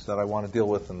 issues that I want to deal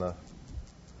with in the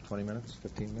 20 minutes,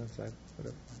 15 minutes,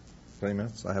 20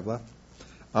 minutes I have left.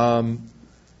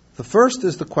 The first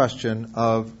is the question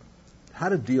of how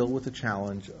to deal with the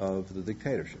challenge of the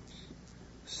dictatorships.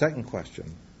 Second question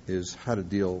is how to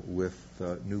deal with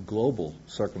new global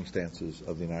circumstances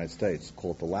of the United States.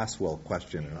 Call it the Lasswell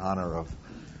question in honor of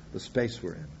the space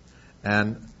we're in.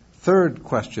 And third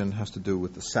question has to do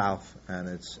with the South and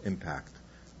its impact,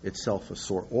 itself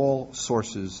all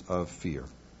sources of fear.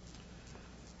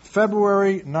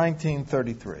 February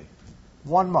 1933,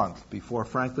 1 month before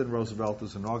Franklin Roosevelt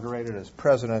is inaugurated as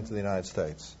President of the United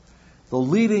States, the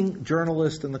leading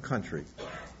journalist in the country,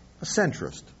 a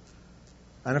centrist,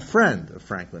 and a friend of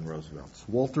Franklin Roosevelt's,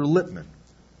 Walter Lippmann,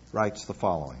 writes the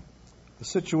following: "The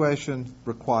situation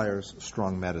requires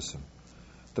strong medicine.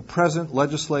 The present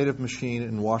legislative machine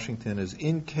in Washington is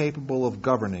incapable of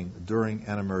governing during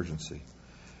an emergency.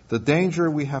 The danger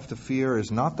we have to fear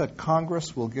is not that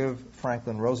Congress will give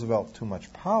Franklin Roosevelt too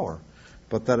much power,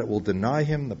 but that it will deny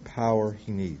him the power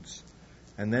he needs."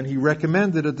 And then he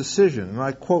recommended a decision, and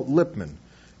I quote Lippmann,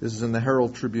 this is in the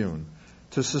Herald Tribune,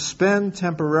 "to suspend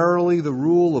temporarily the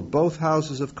rule of both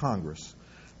houses of Congress,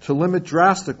 to limit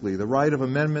drastically the right of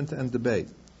amendment and debate,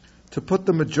 to put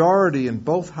the majority in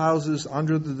both houses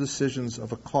under the decisions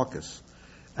of a caucus,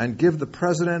 and give the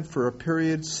President for a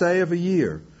period, say, of a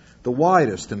year, the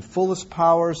widest and fullest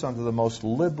powers under the most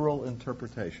liberal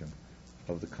interpretation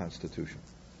of the Constitution."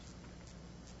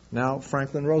 Now,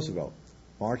 Franklin Roosevelt,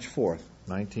 March 4th,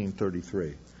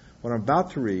 1933. What I'm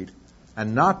about to read,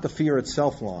 and not the fear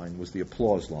itself line, was the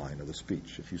applause line of the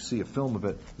speech. If you see a film of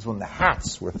it, it's when the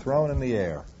hats were thrown in the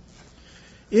air.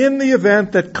 "In the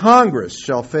event that Congress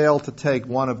shall fail to take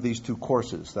one of these 2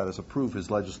 courses," that is, approve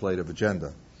his legislative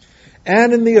agenda,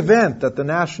 "and in the event that the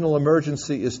national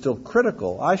emergency is still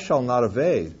critical, I shall not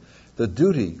evade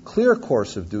the clear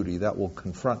course of duty that will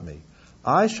confront me.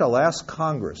 I shall ask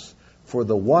Congress for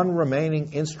the one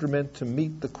remaining instrument to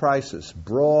meet the crisis,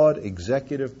 broad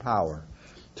executive power,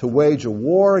 to wage a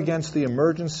war against the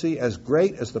emergency as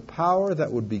great as the power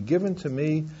that would be given to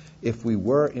me if we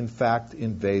were in fact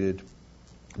invaded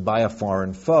by a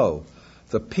foreign foe.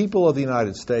 The people of the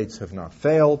United States have not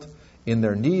failed. In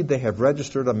their need, they have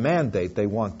registered a mandate. They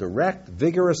want direct,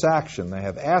 vigorous action. They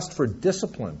have asked for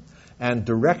discipline and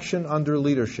direction under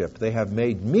leadership. They have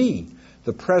made me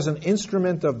the present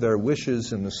instrument of their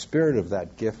wishes. In the spirit of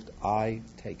that gift, I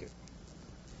take it."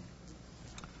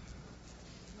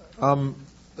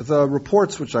 The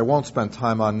reports, which I won't spend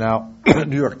time on now,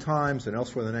 New York Times and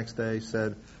elsewhere the next day,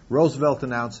 said Roosevelt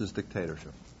announces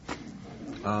dictatorship.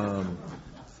 And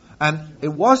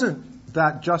it wasn't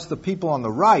that just the people on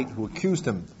the right who accused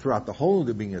him throughout the whole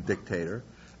of being a dictator.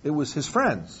 It was his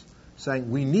friends,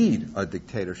 saying we need a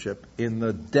dictatorship given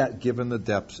the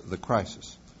depths of the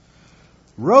crisis.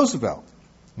 Roosevelt,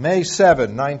 May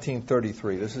 7,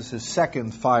 1933, this is his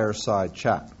second fireside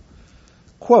chat.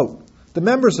 Quote, "The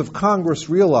members of Congress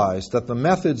realized that the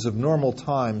methods of normal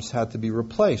times had to be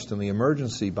replaced in the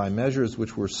emergency by measures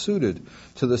which were suited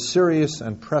to the serious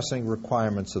and pressing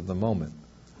requirements of the moment.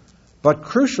 But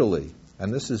crucially,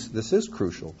 and this is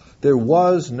crucial, there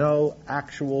was no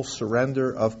actual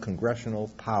surrender of congressional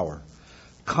power.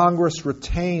 Congress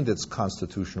retained its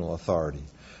constitutional authority.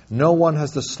 No one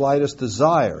has the slightest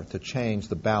desire to change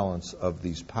the balance of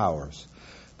these powers.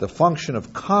 The function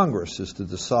of Congress is to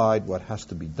decide what has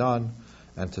to be done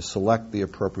and to select the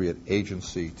appropriate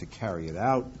agency to carry it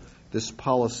out. This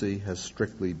policy has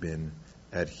strictly been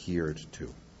adhered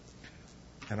to."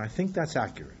 And I think that's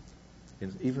accurate.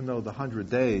 Even though the 100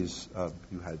 days,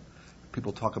 you had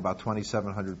people talk about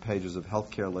 2,700 pages of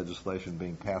health care legislation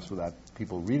being passed without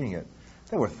people reading it,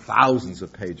 there were thousands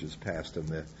of pages passed in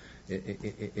the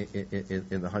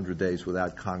 100 days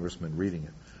without congressmen reading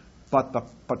it.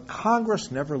 But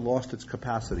Congress never lost its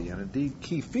capacity, and indeed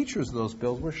key features of those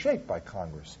bills were shaped by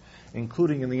Congress,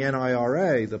 including in the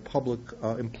NIRA, the public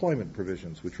employment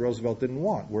provisions, which Roosevelt didn't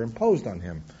want, were imposed on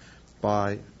him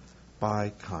by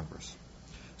Congress.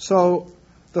 So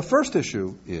the first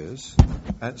issue is,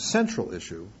 a central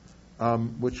issue,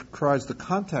 which provides the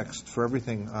context for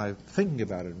everything I'm thinking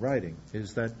about in writing,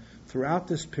 is that throughout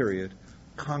this period,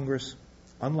 Congress,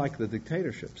 unlike the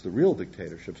dictatorships, the real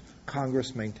dictatorships,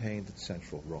 Congress maintained its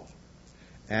central role.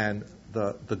 And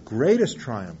the greatest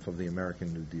triumph of the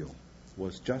American New Deal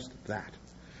was just that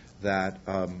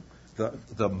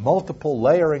the multiple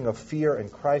layering of fear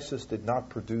and crisis did not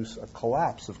produce a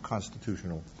collapse of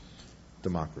constitutional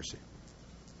democracy.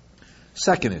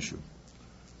 Second issue,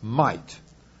 might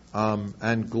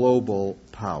and global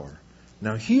power.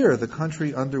 Now here the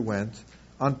country underwent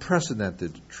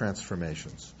unprecedented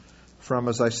transformations from,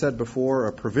 as I said before,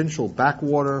 a provincial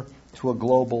backwater to a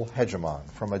global hegemon,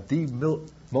 from a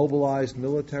demobilized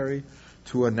military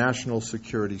to a national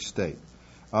security state,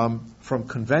 from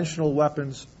conventional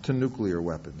weapons to nuclear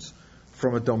weapons,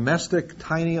 from a domestic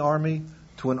tiny army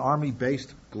to an army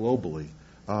based globally,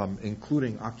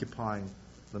 including occupying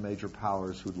the major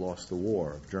powers who'd lost the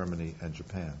war, Germany and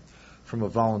Japan, from a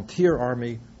volunteer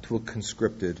army to a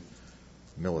conscripted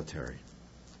military.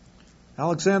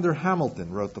 Alexander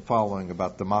Hamilton wrote the following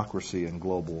about democracy and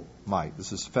global might.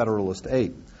 This is Federalist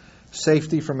 8.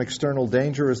 "Safety from external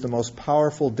danger is the most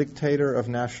powerful dictator of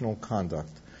national conduct.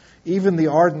 Even the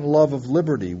ardent love of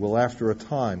liberty will after a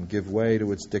time give way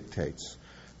to its dictates.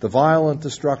 The violent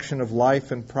destruction of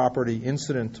life and property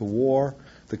incident to war,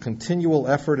 the continual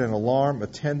effort and alarm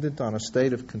attendant on a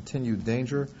state of continued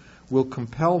danger, will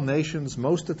compel nations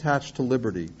most attached to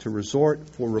liberty to resort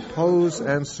for repose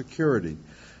and security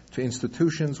to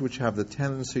institutions which have the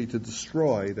tendency to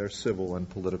destroy their civil and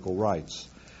political rights.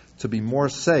 To be more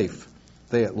safe,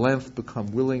 they at length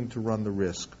become willing to run the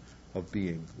risk of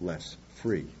being less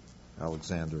free."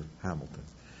 Alexander Hamilton.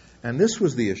 And this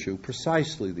was the issue,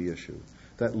 precisely the issue,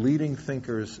 that leading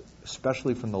thinkers,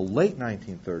 especially from the late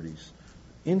 1930s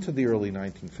into the early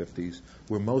 1950s,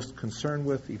 were most concerned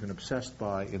with, even obsessed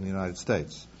by, in the United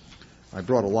States. I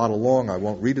brought a lot along. I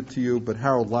won't read it to you, but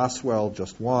Harold Lasswell,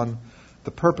 just one.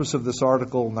 The purpose of this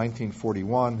article,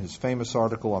 1941, his famous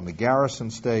article on the garrison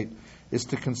state, is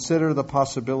to consider the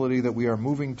possibility that we are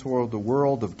moving toward the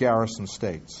world of garrison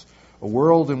states, a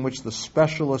world in which the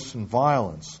specialists in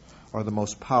violence are the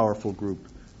most powerful group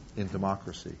in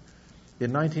democracy.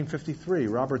 In 1953,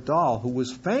 Robert Dahl, who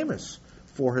was famous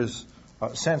for his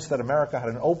sense that America had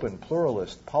an open,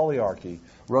 pluralist polyarchy,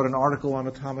 wrote an article on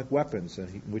atomic weapons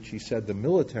in which he said the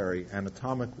military and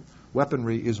atomic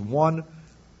weaponry is one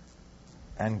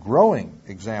and growing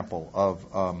example of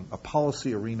a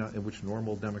policy arena in which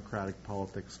normal democratic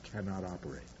politics cannot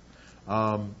operate.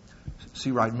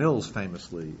 C. Wright Mills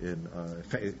famously, in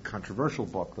a controversial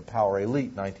book, The Power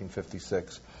Elite,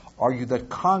 1956, argued that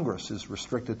Congress is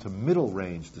restricted to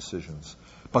middle-range decisions,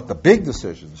 but the big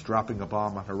decisions, dropping a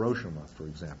bomb on Hiroshima, for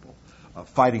example,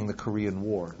 fighting the Korean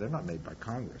War, they're not made by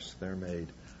Congress. They're made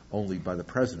only by the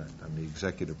President and the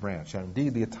executive branch. And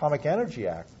indeed, the Atomic Energy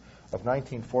Act of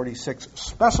 1946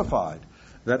 specified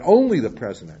that only the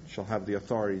President shall have the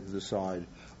authority to decide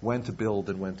when to build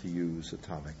and when to use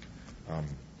atomic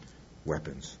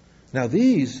weapons. Now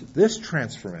this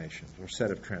transformation, or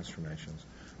set of transformations,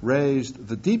 raised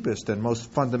the deepest and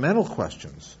most fundamental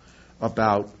questions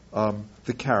about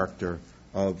the character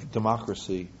of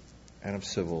democracy and of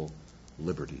civil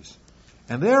liberties.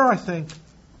 And there, I think,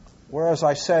 whereas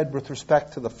I said with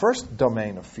respect to the first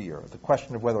domain of fear, the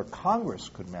question of whether Congress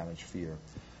could manage fear,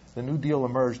 the New Deal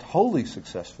emerged wholly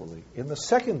successfully. In the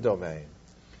second domain,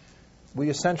 we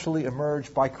essentially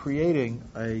emerged by creating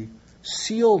a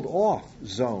sealed-off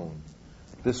zone,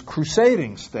 this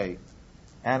crusading state,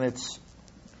 and its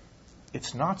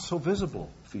not-so-visible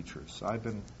features. I've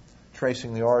been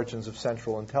tracing the origins of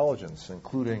Central Intelligence,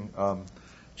 including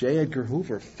J. Edgar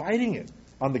Hoover fighting it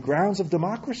on the grounds of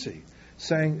democracy,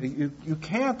 saying you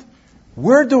can't.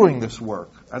 We're doing this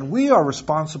work, and we are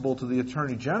responsible to the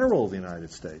Attorney General of the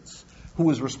United States, who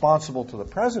is responsible to the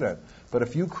President. But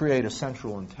if you create a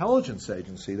Central Intelligence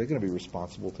Agency, they're going to be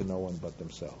responsible to no one but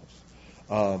themselves.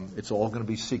 It's all going to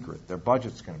be secret. Their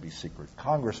budget's going to be secret.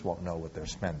 Congress won't know what they're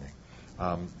spending,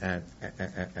 and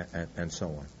so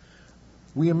on.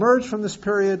 We emerge from this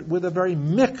period with a very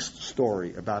mixed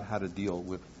story about how to deal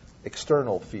with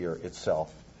external fear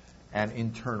itself and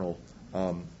internal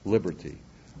liberty.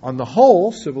 On the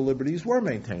whole, civil liberties were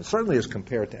maintained, certainly as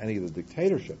compared to any of the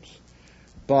dictatorships.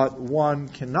 But one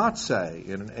cannot say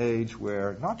in an age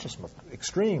where not just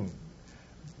extreme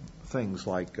things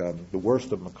like the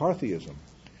worst of McCarthyism,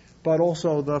 but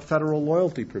also the federal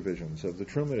loyalty provisions of the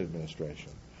Truman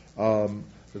administration,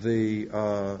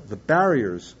 the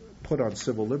barriers put on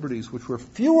civil liberties, which were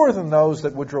fewer than those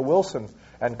that Woodrow Wilson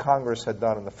and Congress had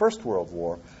done in the First World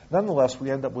War. Nonetheless, we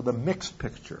end up with a mixed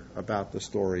picture about the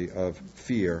story of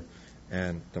fear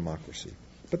and democracy.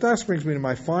 But that brings me to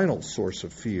my final source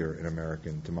of fear in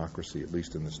American democracy, at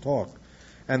least in this talk,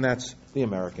 and that's the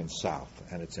American South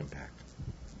and its impact.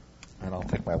 And I'll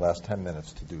take my last 10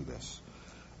 minutes to do this.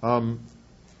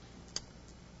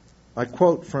 I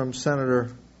quote from Senator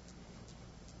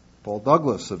Paul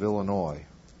Douglas of Illinois.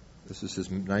 This is his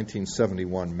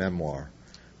 1971 memoir.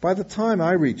 By the time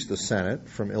I reached the Senate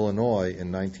from Illinois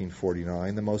in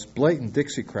 1949, the most blatant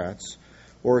Dixiecrats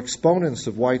or exponents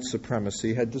of white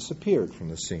supremacy had disappeared from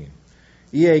the scene.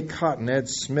 E.A. Cotton, Ed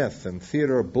Smith, and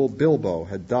Theodore Bilbo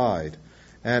had died,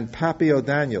 and Pappy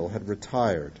O'Daniel had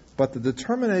retired. But the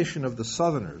determination of the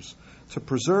Southerners to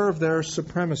preserve their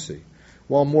supremacy,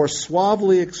 while more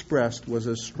suavely expressed, was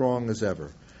as strong as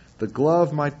ever. The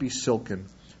glove might be silken,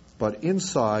 but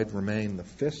inside remained the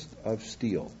fist of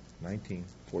steel.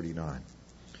 1949.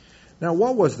 Now,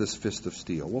 what was this fist of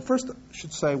steel? Well, first I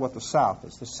should say what the South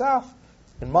is. The South,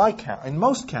 in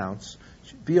most counts,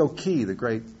 B.O. Key, the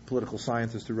great political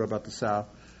scientist who wrote about the South,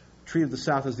 treated the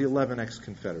South as the 11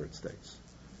 ex-Confederate states.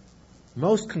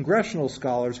 Most congressional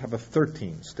scholars have a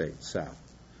 13-state South.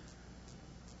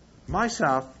 My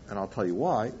South, and I'll tell you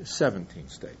why, is 17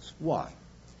 states. Why?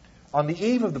 On the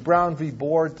eve of the Brown v.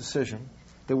 Board decision,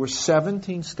 there were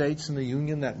 17 states in the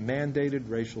Union that mandated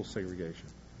racial segregation.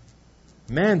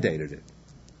 Mandated it.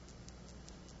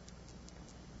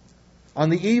 On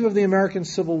the eve of the American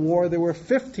Civil War, there were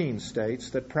 15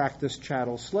 states that practiced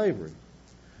chattel slavery.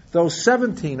 Those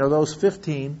 17 or those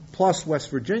 15, plus West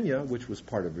Virginia, which was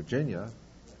part of Virginia,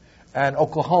 and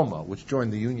Oklahoma, which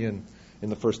joined the Union in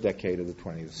the first decade of the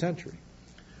 20th century.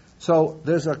 So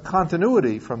there's a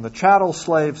continuity from the chattel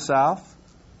slave South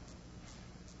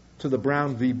to the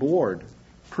Brown v. Board,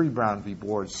 pre-Brown v.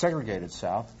 Board, segregated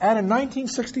South. And in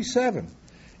 1967,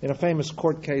 in a famous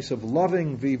court case of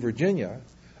Loving v. Virginia,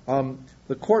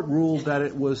 the court ruled that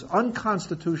it was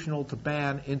unconstitutional to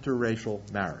ban interracial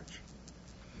marriage.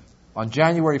 On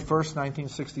January 1st,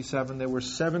 1967, there were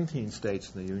 17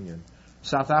 states in the Union,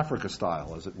 South Africa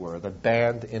style, as it were, that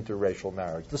banned interracial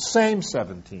marriage. The same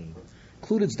 17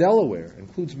 includes Delaware,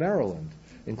 includes Maryland,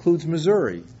 includes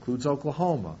Missouri, includes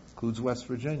Oklahoma, includes West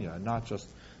Virginia, and not just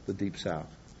the Deep South.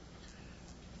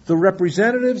 The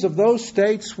representatives of those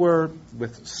states were,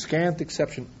 with scant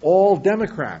exception, all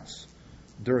Democrats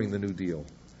during the New Deal.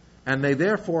 And they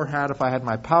therefore had, if I had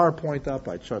my PowerPoint up,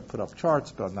 I'd put up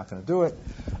charts, but I'm not going to do it,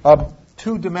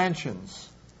 two dimensions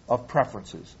of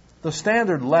preferences. The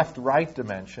standard left-right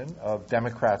dimension of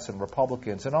Democrats and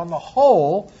Republicans, and on the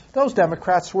whole, those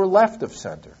Democrats were left of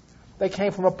center. They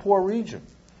came from a poor region.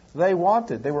 They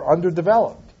were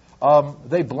underdeveloped.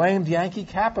 They blamed Yankee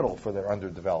capital for their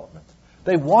underdevelopment.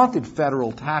 They wanted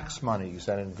federal tax monies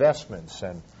and investments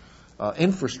and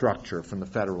infrastructure from the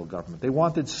federal government. They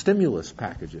wanted stimulus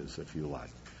packages, if you like.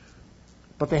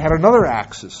 But they had another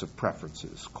axis of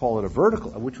preferences, call it a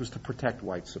vertical, which was to protect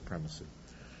white supremacy.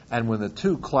 And when the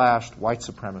two clashed, white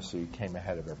supremacy came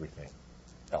ahead of everything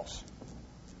else.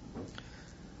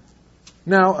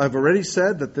 Now, I've already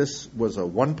said that this was a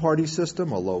one-party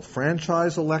system, a low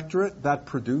franchise electorate that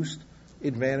produced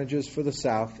advantages for the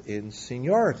South in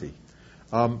seniority.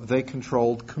 They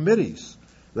controlled committees.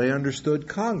 They understood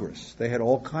Congress. They had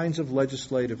all kinds of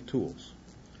legislative tools.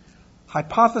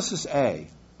 Hypothesis A,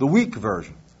 the weak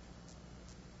version,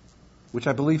 which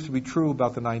I believe to be true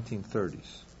about the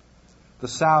 1930s. the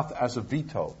South as a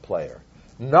veto player.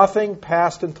 Nothing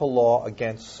passed into law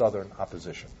against Southern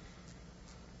opposition.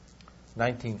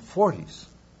 1940s,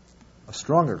 a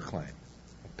stronger claim,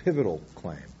 a pivotal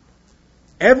claim.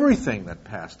 Everything that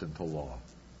passed into law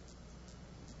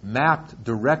mapped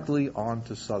directly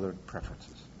onto Southern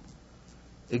preferences.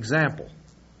 Example.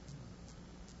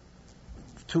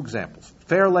 Two examples.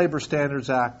 Fair Labor Standards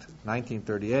Act,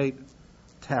 1938,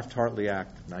 Taft-Hartley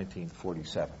Act,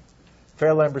 1947.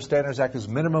 Fair Labor Standards Act is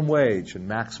minimum wage and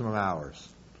maximum hours.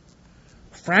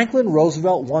 Franklin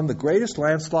Roosevelt won the greatest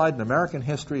landslide in American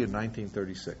history in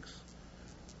 1936.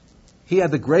 He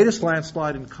had the greatest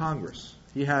landslide in Congress.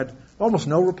 He had almost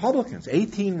no Republicans.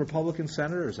 18 Republican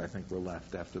senators, I think, were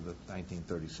left after the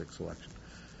 1936 election.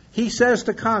 He says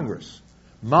to Congress,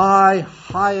 my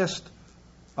highest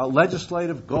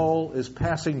legislative goal is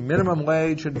passing minimum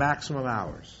wage and maximum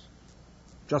hours,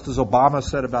 just as Obama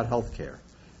said about health care.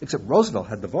 Except Roosevelt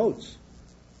had the votes,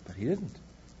 but he didn't.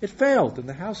 It failed in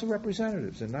the House of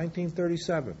Representatives in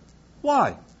 1937.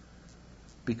 Why?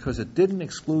 Because it didn't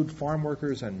exclude farm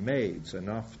workers and maids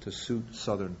enough to suit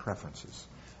Southern preferences.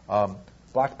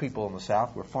 Black people in the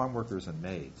South were farm workers and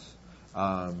maids.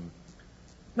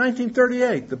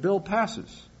 1938, the bill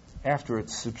passes after it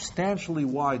substantially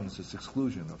widens its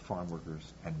exclusion of farm workers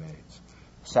and maids.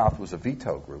 The South was a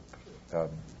veto group.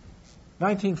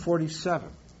 1947,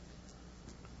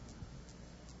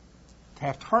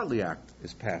 Taft-Hartley Act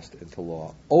is passed into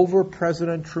law over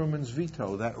President Truman's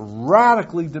veto that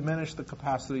radically diminished the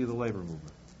capacity of the labor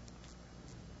movement.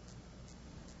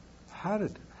 How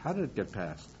did it get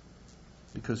passed?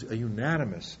 Because a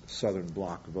unanimous Southern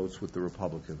bloc votes with the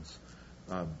Republicans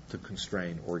to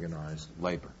constrain organized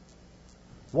labor.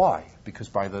 Why? Because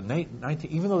by the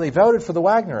even though they voted for the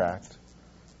Wagner Act,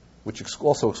 which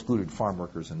also excluded farm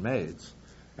workers and maids,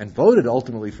 and voted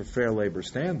ultimately for fair labor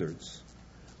standards,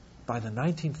 by the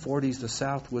 1940s, the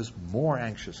South was more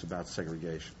anxious about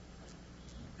segregation.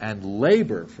 And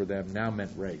labor for them now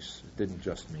meant race. It didn't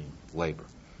just mean labor.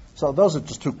 So those are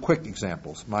just two quick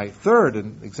examples. My third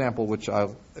example, which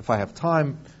if I have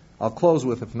time, I'll close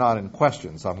with, if not in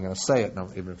questions. I'm going to say it,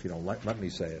 even if you don't let me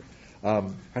say it.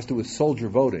 Has to do with soldier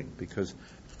voting, because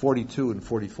 42 and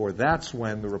 44, that's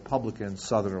when the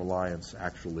Republican-Southern alliance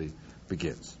actually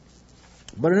begins.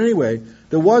 But anyway,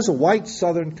 there was a white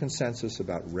Southern consensus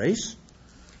about race,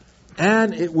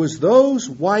 and it was those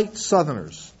white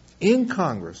Southerners in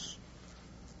Congress,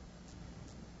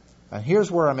 and here's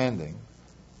where I'm ending,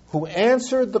 who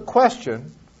answered the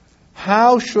question,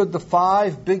 how should the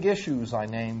 5 big issues I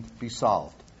named be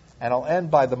solved? And I'll end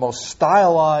by the most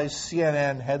stylized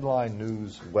CNN headline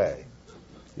news way.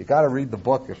 You got to read the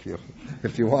book if you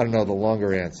want to know the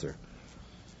longer answer.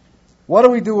 What do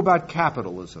we do about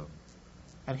capitalism?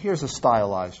 And here's a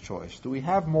stylized choice. Do we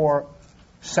have more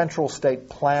central state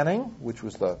planning, which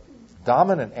was the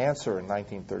dominant answer in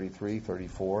 1933,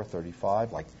 34,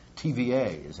 35, like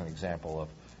TVA is an example of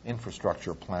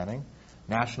infrastructure planning.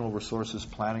 National Resources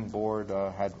Planning Board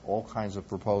had all kinds of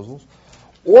proposals.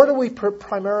 Or do we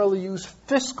primarily use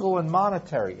fiscal and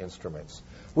monetary instruments,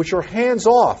 which are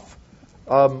hands-off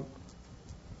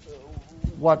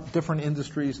what different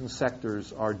industries and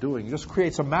sectors are doing? It just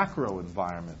creates a macro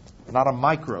environment, not a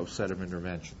micro set of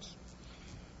interventions.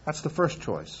 That's the first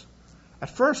choice. At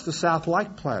first, the South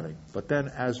liked planning, but then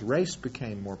as race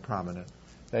became more prominent,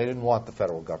 they didn't want the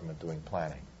federal government doing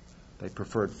planning. They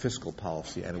preferred fiscal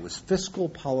policy, and it was fiscal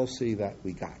policy that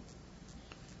we got.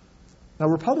 Now,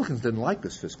 Republicans didn't like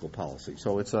this fiscal policy,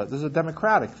 so this is a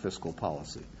democratic fiscal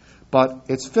policy. But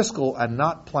it's fiscal and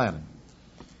not planning.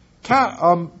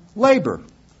 Labor.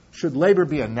 Should labor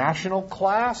be a national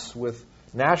class with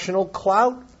national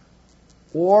clout?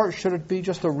 Or should it be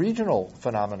just a regional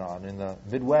phenomenon in the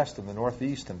Midwest and the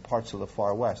Northeast and parts of the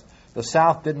Far West? The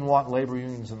South didn't want labor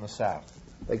unions in the South.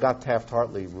 They got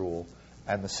Taft-Hartley rule,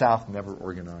 and the South never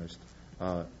organized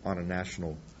on a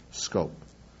national scope.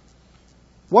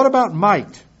 What about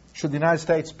might? Should the United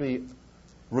States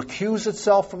recuse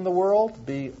itself from the world,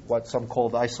 be what some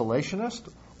called isolationist,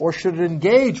 or should it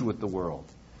engage with the world?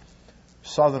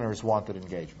 Southerners wanted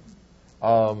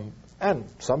engagement. And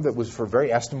some of it was for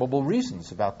very estimable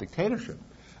reasons about dictatorship.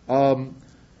 In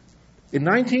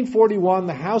 1941,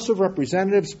 the House of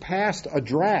Representatives passed a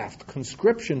draft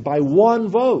conscription by one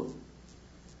vote.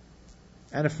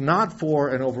 And if not for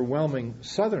an overwhelming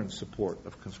Southern support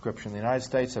of conscription, the United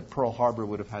States at Pearl Harbor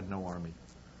would have had no army,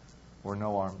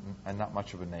 and not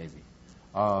much of a navy.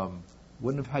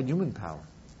 Wouldn't have had human power.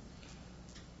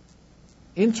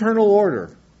 Internal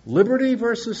order. Liberty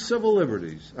versus civil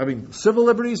liberties. Civil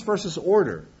liberties versus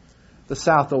order. The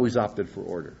South always opted for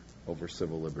order over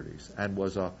civil liberties and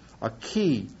was a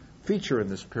key feature in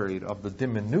this period of the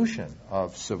diminution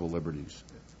of civil liberties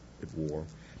at war.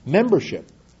 Membership.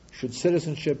 Should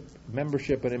citizenship,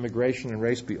 membership, and immigration and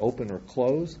race be open or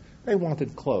closed? They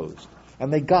wanted closed.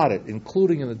 And they got it,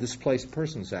 including in the Displaced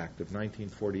Persons Act of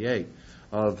 1948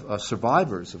 of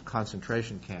survivors of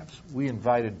concentration camps. We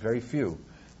invited very few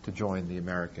to join the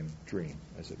American dream,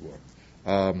 as it were,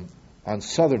 on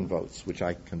Southern votes, which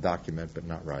I can document but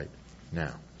not right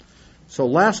now. So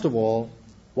last of all,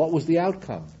 what was the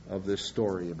outcome of this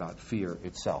story about fear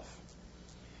itself?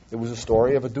 It was a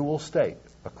story of a dual state,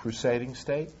 a crusading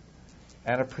state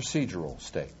and a procedural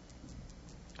state,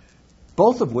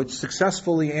 both of which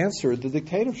successfully answered the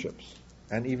dictatorships.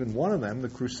 And even one of them, the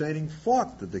crusading,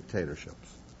 fought the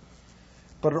dictatorships.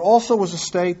 But it also was a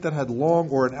state that had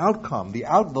an outcome,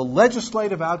 the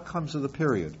legislative outcomes of the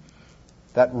period,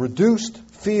 that reduced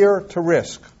fear to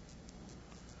risk,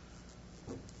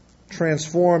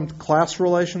 transformed class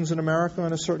relations in America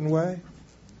in a certain way,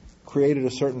 created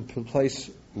a certain place,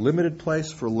 limited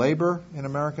place for labor in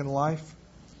American life,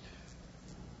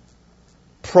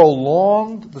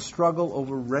 prolonged the struggle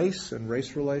over race and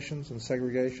race relations and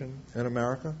segregation in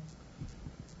America,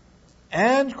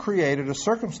 and created a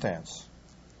circumstance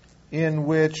in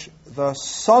which the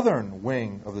southern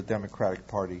wing of the Democratic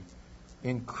Party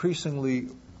increasingly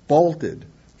bolted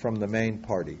from the main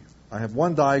party. I have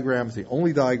one diagram. It's the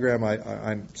only diagram.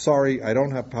 I'm sorry, I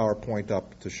don't have PowerPoint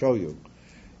up to show you.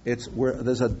 It's where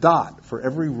there's a dot for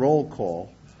every roll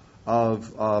call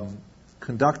of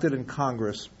conducted in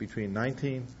Congress between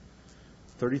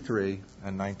 1933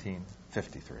 and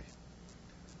 1953.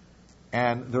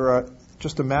 And there are,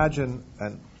 just imagine,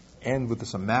 and end with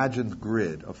this imagined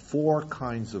grid of 4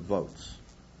 kinds of votes.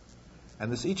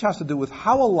 And this each has to do with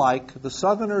how alike the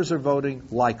Southerners are voting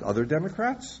like other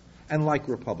Democrats and like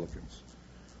Republicans.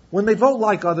 When they vote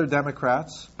like other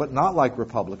Democrats, but not like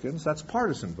Republicans, that's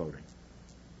partisan voting.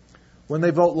 When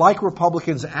they vote like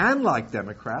Republicans and like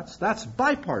Democrats, that's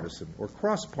bipartisan or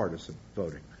cross-partisan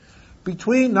voting.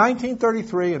 Between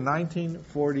 1933 and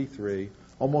 1943,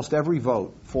 almost every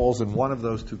vote falls in one of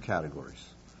those 2 categories.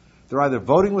 They're either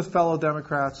voting with fellow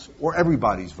Democrats or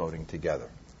everybody's voting together.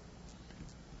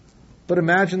 But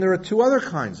imagine there are 2 other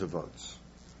kinds of votes.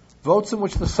 Votes in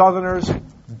which the Southerners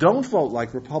don't vote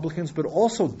like Republicans, but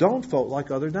also don't vote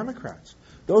like other Democrats.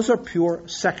 Those are pure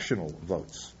sectional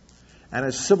votes. And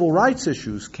as civil rights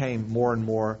issues came more and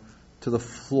more to the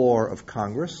floor of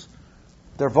Congress,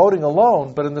 they're voting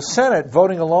alone, but in the Senate,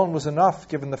 voting alone was enough,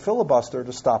 given the filibuster,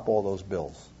 to stop all those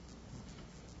bills.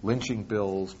 Lynching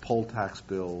bills, poll tax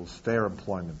bills, fair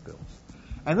employment bills.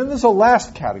 And then there's a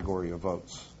last category of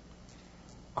votes.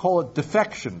 Call it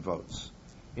defection votes,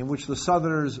 in which the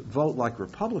Southerners vote like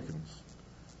Republicans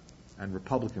and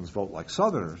Republicans vote like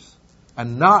Southerners,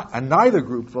 and neither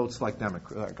group votes like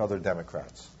other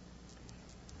Democrats.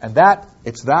 And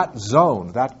it's that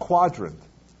zone, that quadrant,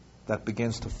 that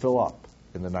begins to fill up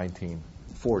in the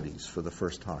 1940s for the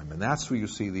first time. And that's where you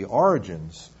see the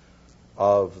origins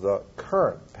of the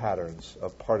current patterns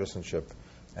of partisanship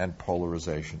and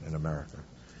polarization in America.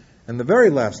 And the very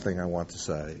last thing I want to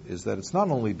say is that it's not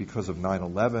only because of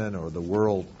 9/11 or the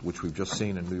world which we've just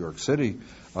seen in New York City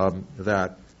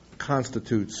that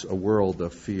constitutes a world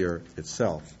of fear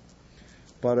itself.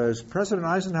 But as President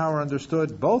Eisenhower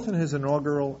understood, both in his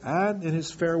inaugural and in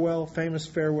his famous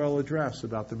farewell address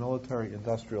about the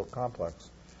military-industrial complex,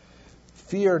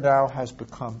 fear now has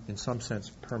become, in some sense,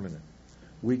 permanent.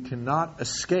 We cannot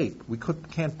escape. We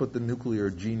can't put the nuclear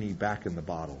genie back in the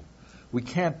bottle. We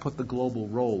can't put the global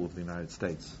role of the United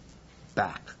States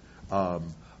back.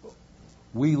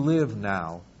 We live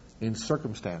now in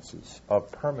circumstances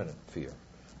of permanent fear,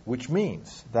 which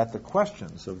means that the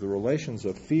questions of the relations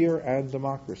of fear and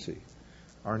democracy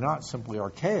are not simply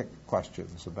archaic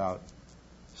questions about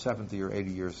 70 or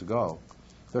 80 years ago.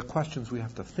 They're questions we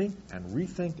have to think and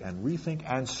rethink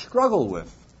and struggle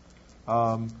with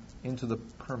into the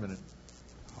permanent,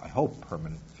 I hope,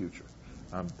 permanent future.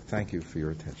 Thank you for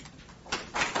your attention.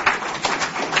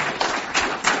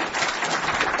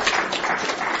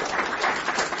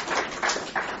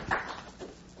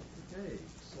 Okay,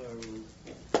 so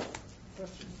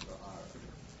questions for Ira?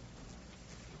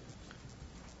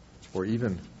 Or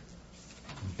even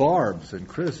barbs and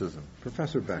criticism.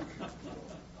 Professor Beck.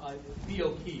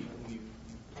 Theo Key, who you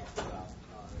talked about,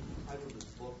 titled his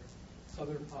book,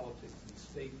 Southern Politics in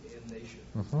State and Nation.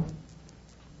 Mm-hmm.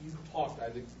 You talked, I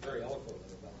think, very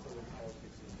eloquently about Southern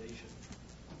politics in the nation.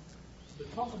 But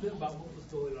talk a bit about what was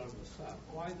going on in the South.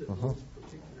 Why did those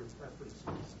particular preferences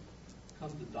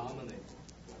come to dominate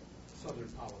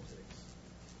Southern politics,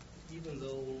 even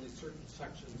though only certain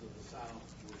sections of the South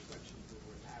were sections that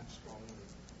were attached strongly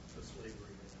to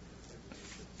slavery and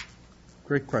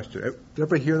Great question. Did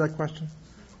everybody hear that question?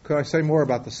 Could I say more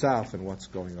about the South and what's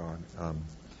going on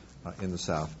in the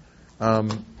South? Let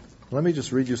me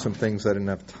just read you some things I didn't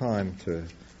have time to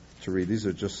read. These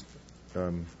are just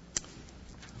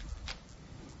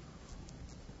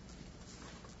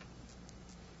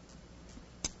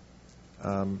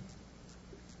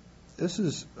this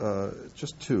is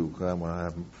just two. I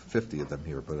have 50 of them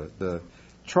here, but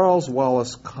Charles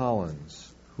Wallace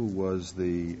Collins, who was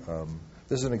the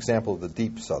this is an example of the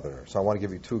deep Southerner. So I want to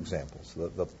give you two examples.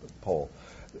 The poll.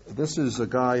 This is a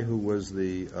guy who was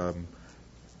the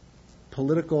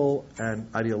political and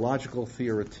ideological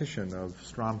theoretician of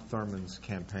Strom Thurmond's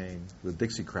campaign, the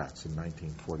Dixiecrats, in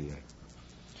 1948.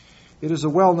 It is a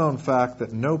well-known fact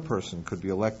that no person could be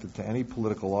elected to any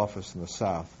political office in the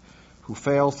South who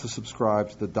fails to subscribe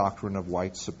to the doctrine of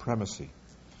white supremacy.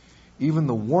 Even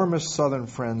the warmest Southern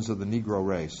friends of the Negro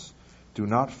race do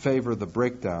not favor the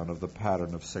breakdown of the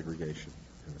pattern of segregation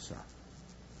in the South.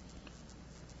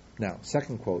 Now,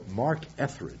 second quote, Mark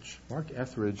Etheridge. Mark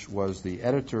Etheridge was the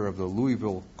editor of the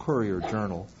Louisville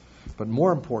Courier-Journal, but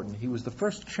more important, he was the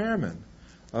first chairman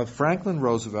of Franklin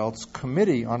Roosevelt's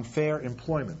Committee on Fair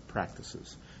Employment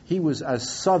Practices. He was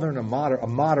as Southern, a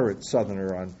moderate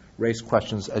Southerner on race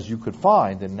questions as you could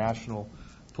find in national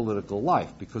political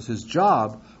life, because his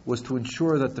job was to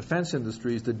ensure that defense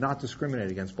industries did not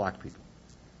discriminate against black people,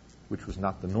 which was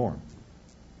not the norm.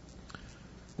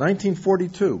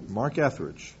 1942, Mark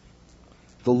Etheridge,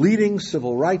 the leading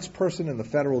civil rights person in the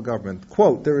federal government,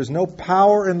 quote, "There is no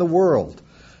power in the world,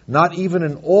 not even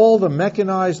in all the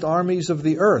mechanized armies of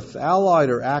the earth, Allied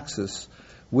or Axis,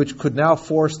 which could now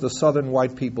force the Southern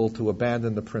white people to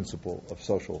abandon the principle of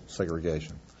social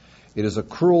segregation. It is a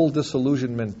cruel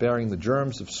disillusionment bearing the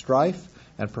germs of strife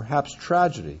and perhaps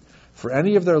tragedy for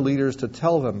any of their leaders to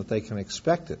tell them that they can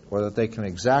expect it or that they can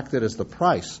exact it as the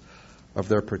price of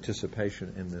their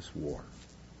participation in this war."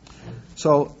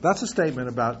 So that's a statement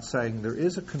about saying there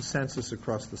is a consensus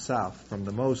across the South, from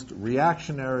the most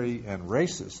reactionary and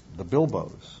racist, the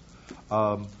Bilbos,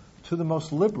 to the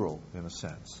most liberal, in a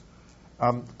sense.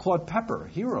 Claude Pepper, a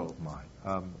hero of mine,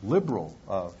 liberal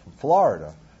from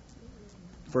Florida,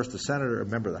 first a senator, a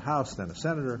member of the House, then a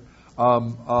senator.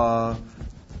 In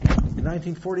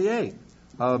 1948,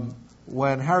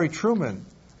 when Harry Truman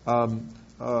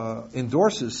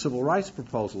endorses civil rights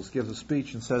proposals, gives a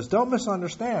speech and says, "Don't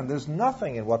misunderstand, there's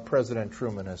nothing in what President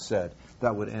Truman has said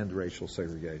that would end racial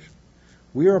segregation.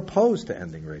 We are opposed to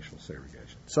ending racial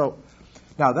segregation." So,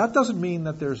 now that doesn't mean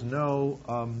that there's no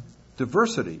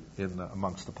diversity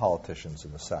amongst the politicians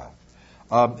in the South.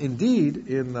 Indeed,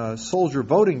 in the soldier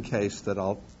voting case that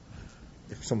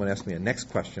if someone asks me a next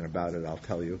question about it, I'll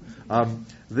tell you. In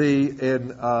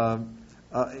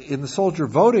the soldier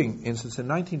voting instance in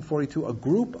 1942, a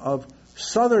group of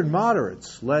Southern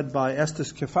moderates led by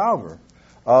Estes Kefauver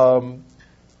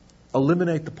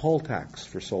eliminate the poll tax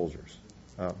for soldiers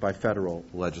by federal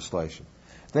legislation.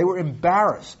 They were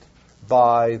embarrassed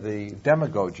by the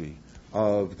demagogy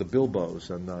of the Bilbos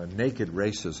and the naked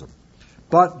racism.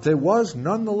 But there was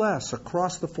nonetheless,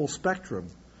 across the full spectrum,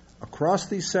 across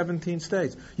these 17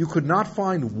 states, you could not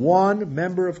find one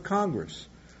member of Congress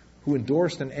who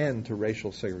endorsed an end to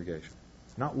racial segregation.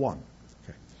 Not one.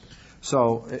 Okay.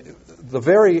 So the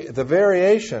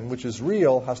variation, which is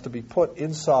real, has to be put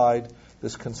inside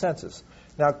this consensus.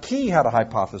 Now, Key had a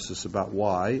hypothesis about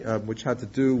why, which had to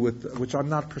do with, which I'm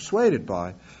not persuaded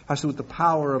by, has to do with the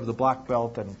power of the Black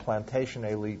Belt and plantation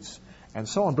elites and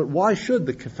so on. But why should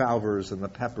the Kefauvers and the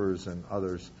Peppers and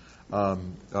others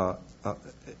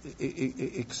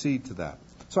accede to that?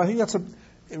 So I think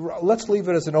let's leave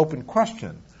it as an open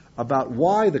question about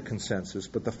why the consensus,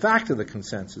 but the fact of the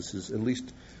consensus is, at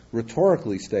least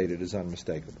rhetorically stated, is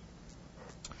unmistakable.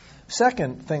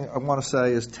 Second thing I want to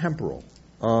say is temporal.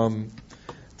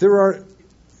 The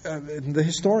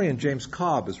historian James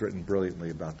Cobb has written brilliantly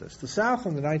about this. The South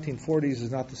in the 1940s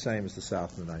is not the same as the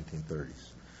South in the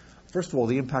 1930s. First of all,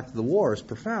 the impact of the war is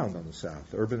profound on the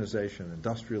South. Urbanization,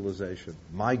 industrialization,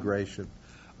 migration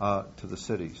to the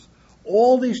cities.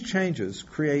 All these changes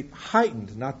create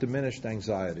heightened, not diminished,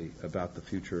 anxiety about the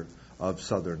future of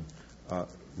Southern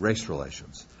race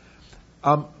relations.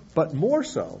 But more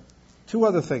so, two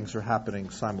other things are happening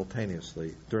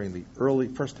simultaneously during the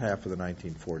first half of the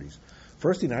 1940s.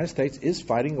 First, the United States is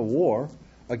fighting a war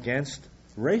against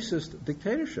racist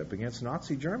dictatorship, against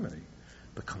Nazi Germany.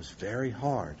 It becomes very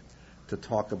hard to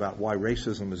talk about why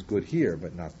racism is good here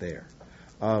but not there.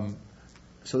 So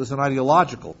there's an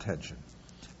ideological tension.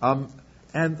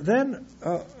 And then,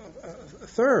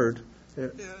 third,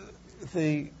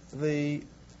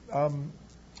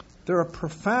 there are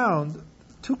profound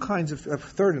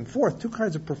third and fourth, two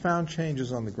kinds of profound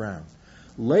changes on the ground.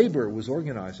 Labor was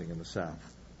organizing in the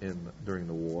South during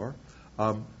the war.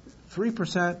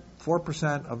 3%,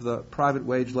 4% of the private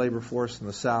wage labor force in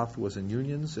the South was in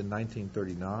unions in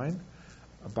 1939.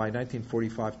 By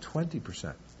 1945,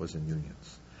 20% was in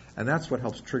unions. And that's what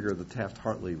helps trigger the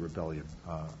Taft-Hartley rebellion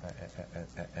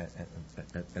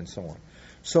and so on.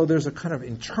 So there's a kind of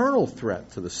internal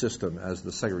threat to the system as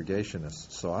the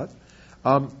segregationists saw it.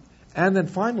 And then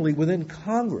finally, within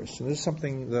Congress, and this is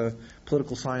something the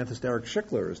political scientist Eric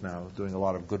Schickler is now doing a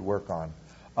lot of good work on,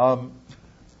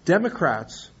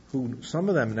 Democrats, who some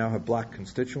of them now have black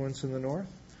constituents in the North,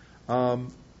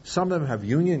 some of them have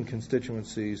union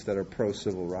constituencies that are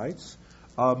pro-civil rights,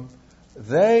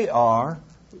 they are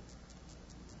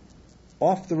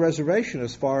off the reservation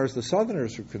as far as the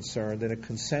Southerners are concerned in a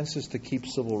consensus to keep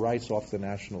civil rights off the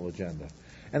national agenda.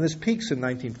 And this peaks in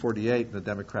 1948 in the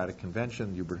Democratic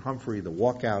Convention, Hubert Humphrey, the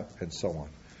walkout, and so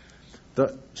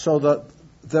on. So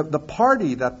the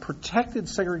party that protected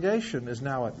segregation is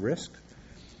now at risk.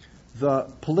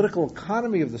 The political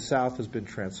economy of the South has been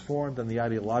transformed, and the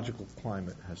ideological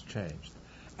climate has changed.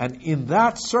 And in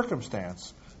that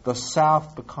circumstance, the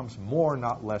South becomes more,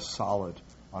 not less, solid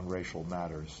on racial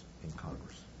matters in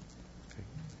Congress. Okay.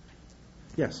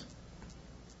 Yes?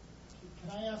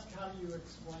 Can I ask how you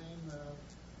explain the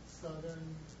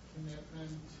Southern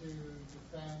commitment to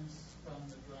defense from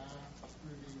the draft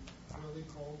through the early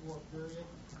Cold War period?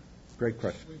 Great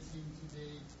question. Which would seem to be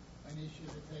an issue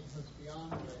that takes us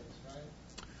beyond race, right?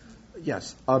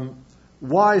 Yes.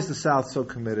 Why is the South so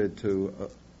committed to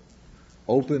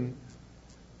open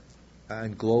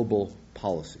and global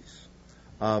policies?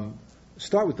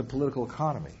 Start with the political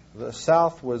economy. The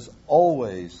South was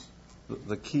always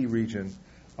the key region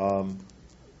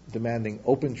demanding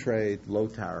open trade, low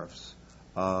tariffs,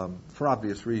 for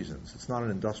obvious reasons. It's not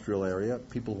an industrial area.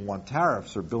 People who want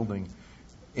tariffs are building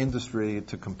industry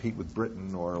to compete with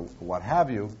Britain or what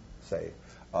have you, say,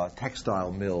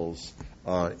 textile mills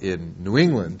in New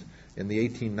England in the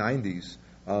 1890s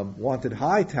wanted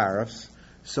high tariffs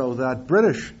so that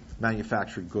British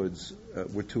manufactured goods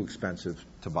were too expensive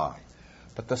to buy.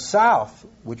 But the South,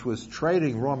 which was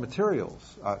trading raw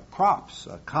materials, crops,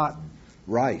 cotton,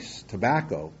 rice,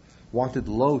 tobacco, wanted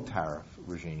low tariff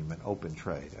regime and open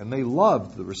trade. And they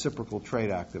loved the Reciprocal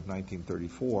Trade Act of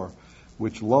 1934,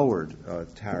 which lowered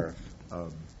tariff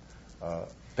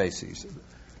bases.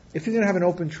 If you're going to have an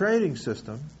open trading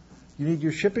system, you need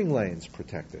your shipping lanes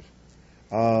protected.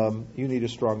 You need a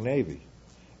strong navy.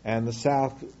 And the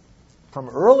South, from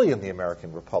early in the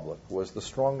American Republic, was the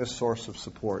strongest source of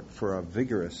support for a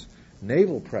vigorous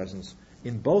naval presence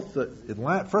in both the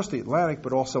Atlantic,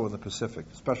 but also in the Pacific,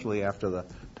 especially after the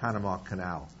Panama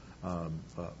Canal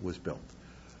was built.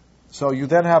 So you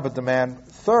then have a demand.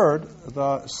 Third,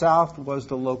 the South was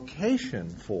the location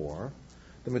for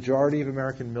the majority of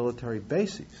American military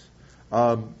bases.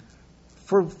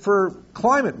 For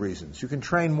climate reasons, you can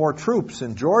train more troops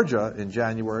in Georgia in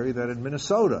January than in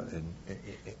Minnesota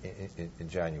in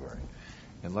January,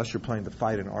 unless you're planning to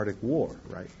fight an Arctic war,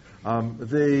 right?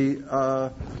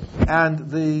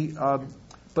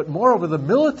 But moreover, the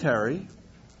military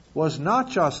was not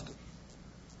just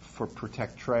for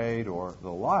protect trade or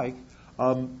the like.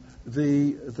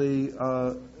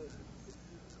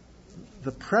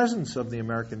 The presence of the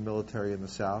American military in the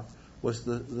South was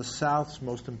the South's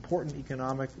most important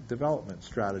economic development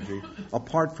strategy,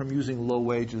 apart from using low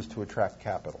wages to attract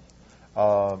capital.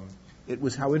 It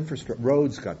was how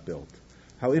roads got built,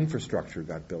 how infrastructure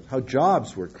got built, how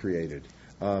jobs were created.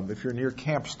 If you're near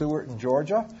Camp Stewart in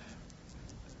Georgia,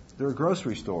 there are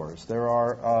grocery stores. There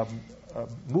are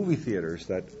movie theaters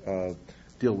that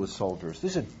deal with soldiers.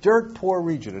 This is a dirt poor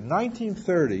region. In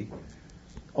 1930,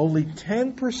 only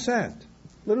 10%,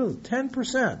 literally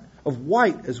 10%, of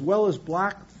white as well as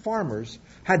black farmers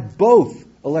had both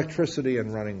electricity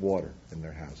and running water in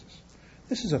their houses.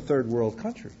 This is a third world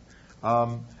country.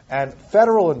 And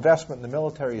federal investment in the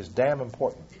military is damn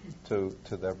important to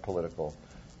their political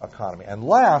economy. And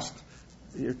last,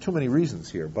 there are too many reasons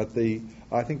here, but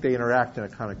I think they interact in a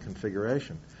kind of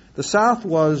configuration. The South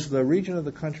was the region of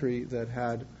the country that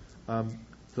had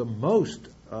the most,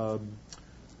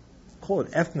 call it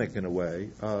ethnic in a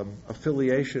way,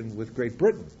 affiliation with Great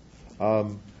Britain.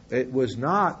 It was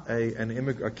not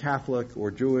a Catholic or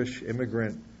Jewish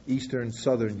immigrant Eastern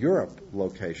Southern Europe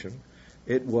location.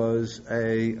 It was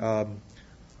a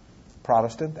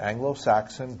Protestant,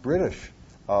 Anglo-Saxon, British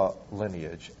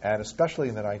lineage. And especially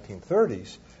in the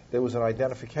 1930s, there was an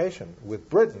identification with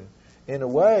Britain in a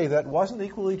way that wasn't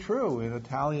equally true in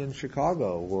Italian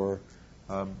Chicago or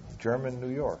German New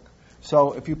York.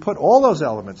 So if you put all those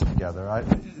elements together,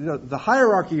 the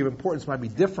hierarchy of importance might be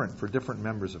different for different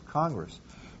members of Congress,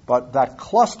 but that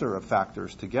cluster of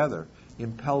factors together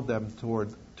impelled them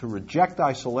to reject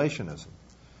isolationism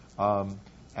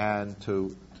and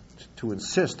to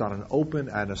insist on an open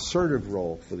and assertive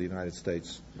role for the United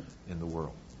States in the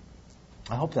world.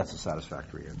 I hope that's a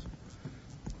satisfactory answer.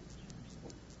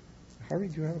 Harvey,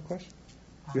 do you have a question?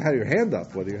 You had your hand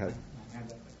up. Whether you had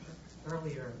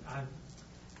earlier,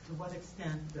 to what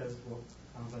extent does what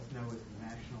some of us know as the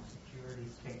national security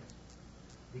state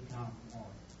become or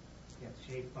get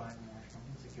shaped by the national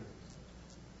insecurity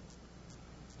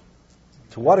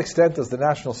state? To what extent does the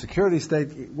national security state,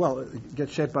 get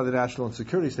shaped by the national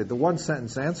insecurity state? The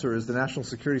one-sentence answer is the national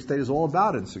security state is all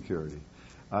about insecurity.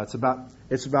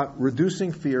 It's about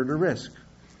reducing fear to risk.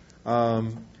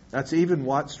 That's even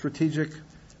what strategic,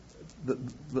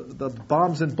 the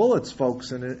bombs and bullets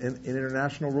folks in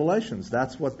international relations,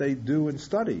 that's what they do and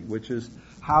study, which is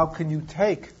how can you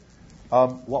take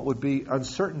what would be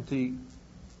uncertainty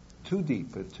too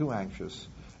deep and too anxious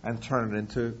and turn it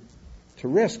into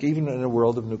risk, even in a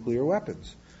world of nuclear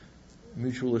weapons.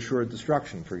 Mutual assured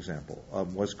destruction, for example,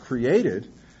 was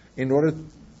created in order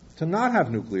to not have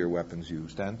nuclear weapons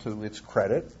used, and to its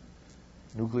credit,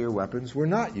 nuclear weapons were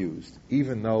not used,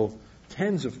 even though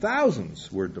tens of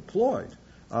thousands were deployed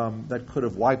that could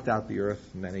have wiped out the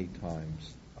Earth many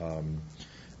times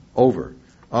over.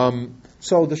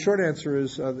 So the short answer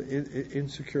is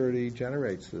insecurity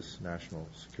generates this national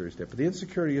security state. But the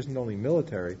insecurity isn't only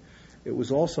military. It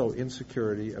was also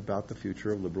insecurity about the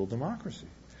future of liberal democracy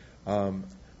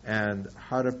and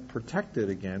how to protect it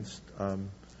against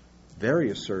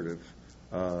very assertive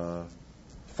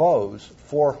foes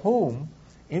for whom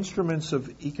instruments of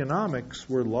economics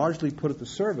were largely put at the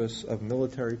service of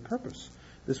military purpose.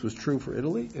 This was true for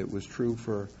Italy. It was true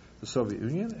for the Soviet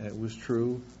Union. And it was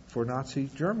true for Nazi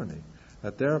Germany.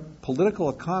 That their political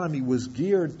economy was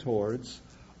geared towards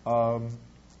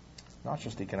not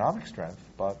just economic strength,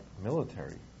 but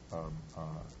military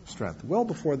strength, well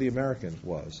before the Americans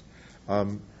was.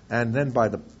 And then by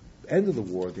the end of the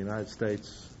war, the United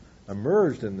States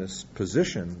emerged in this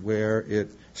position where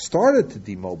it started to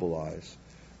demobilize,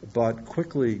 but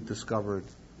quickly discovered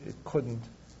it couldn't,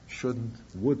 shouldn't,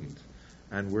 wouldn't,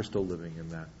 and we're still living in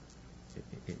that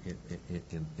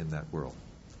in that world.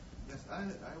 Yes, I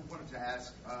wanted to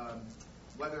ask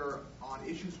whether on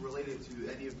issues related to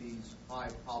any of these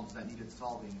 5 problems that needed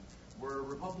solving, were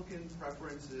Republican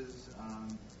preferences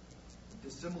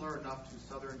dissimilar enough to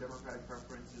Southern Democratic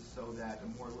preferences so that a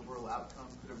more liberal outcome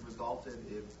could have resulted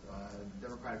if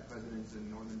Democratic presidents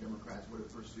and Northern Democrats would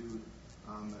have pursued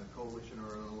a coalition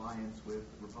or an alliance with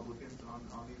Republicans on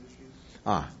these issues?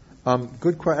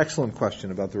 Excellent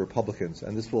question about the Republicans,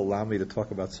 and this will allow me to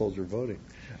talk about soldier voting.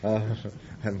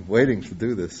 I'm waiting to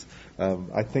do this.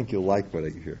 I think you'll like what I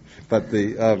hear, but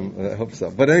I hope so.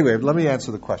 But anyway, let me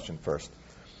answer the question first.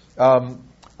 On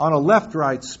a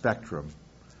left-right spectrum,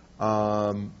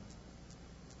 although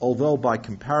by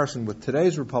comparison with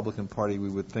today's Republican Party, we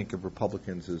would think of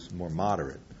Republicans as more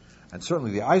moderate, and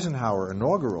certainly the Eisenhower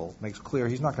inaugural makes clear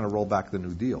he's not going to roll back the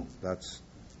New Deal. That's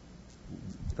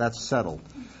settled.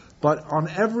 But on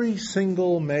every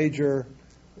single major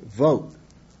vote,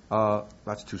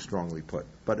 that's too strongly put,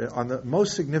 but on the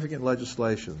most significant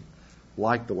legislation,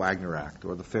 like the Wagner Act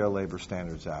or the Fair Labor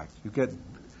Standards Act, you get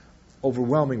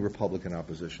overwhelming Republican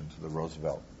opposition to the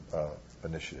Roosevelt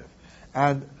initiative.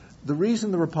 And the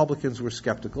reason the Republicans were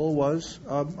skeptical was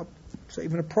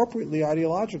even appropriately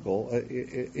ideological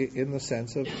in the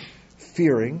sense of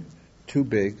fearing too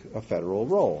big a federal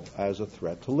role as a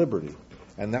threat to liberty.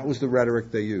 And that was the rhetoric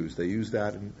they used. They used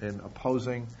that in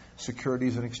opposing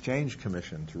Securities and Exchange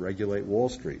Commission to regulate Wall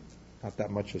Street. Not that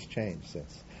much has changed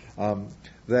since.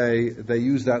 They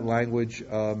used that language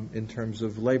in terms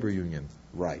of labor union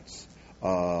rights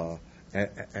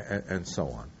and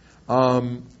so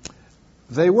on.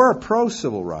 They were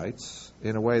pro-civil rights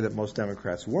in a way that most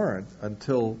Democrats weren't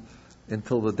until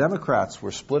the Democrats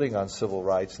were splitting on civil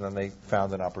rights, and then they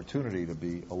found an opportunity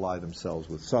to ally themselves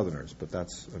with Southerners. But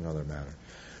that's another matter.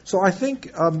 So I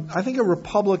think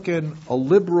a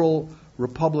liberal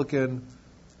Republican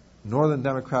Northern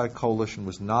Democratic coalition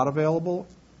was not available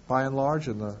by and large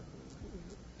in the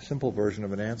simple version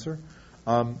of an answer.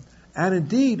 And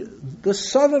indeed, the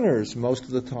Southerners most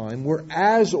of the time were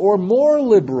as or more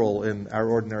liberal in our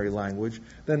ordinary language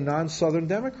than non-Southern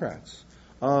Democrats.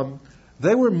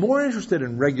 They were more interested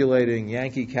in regulating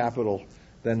Yankee capital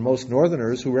than most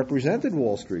Northerners who represented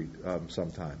Wall Street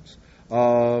sometimes.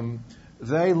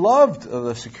 They loved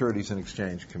the Securities and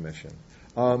Exchange Commission.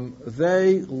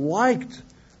 They liked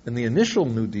in the initial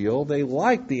New Deal, they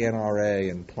liked the NRA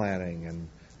and planning and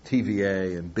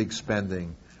TVA and big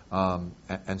spending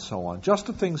and so on, just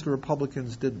the things the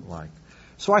Republicans didn't like.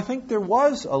 So I think there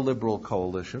was a liberal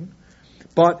coalition,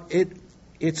 but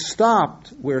it stopped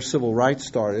where civil rights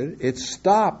started. It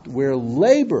stopped where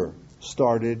labor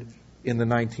started in the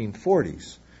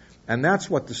 1940s. And that's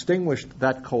what distinguished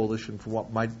that coalition from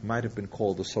what might have been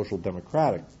called the Social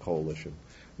Democratic coalition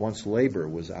once labor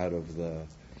was out of the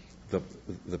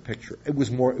picture.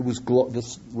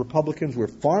 The Republicans were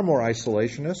far more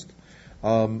isolationist,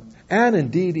 and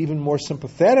indeed even more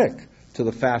sympathetic to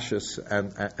the fascists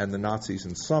and the Nazis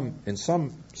in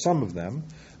some of them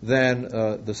than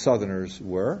the Southerners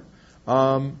were.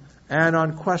 And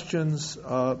on questions,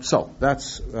 so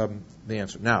that's the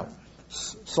answer. Now,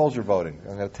 soldier voting.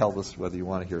 I'm going to tell this whether you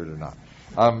want to hear it or not.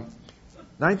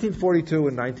 1942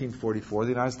 and 1944,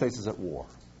 the United States is at war.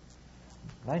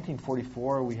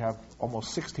 1944, we have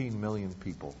almost 16 million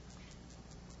people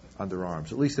under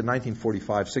arms. At least in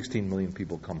 1945, 16 million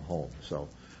people come home. So,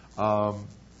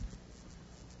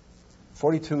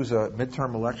 42 is a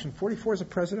midterm election. 44 is a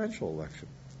presidential election.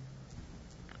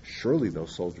 Surely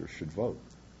those soldiers should vote.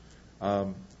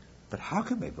 But how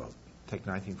can they vote? Take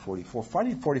 1944.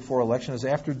 Fighting 44 election is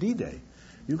after D-Day.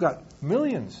 You've got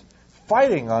millions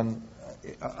fighting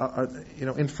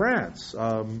in France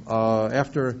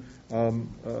after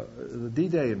the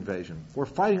D-Day invasion. We're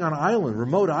fighting on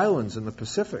remote islands in the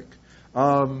Pacific.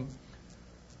 Are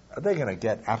they going to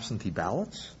get absentee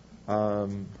ballots?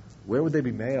 Where would they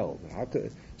be mailed?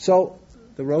 So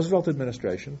the Roosevelt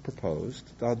administration proposed,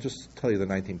 I'll just tell you the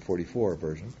 1944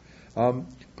 version,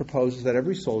 proposes that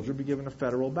every soldier be given a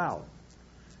federal ballot.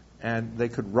 And they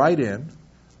could write in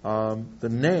the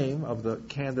name of the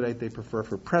candidate they prefer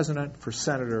for president, for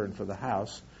senator, and for the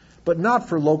House, but not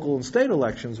for local and state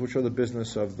elections, which are the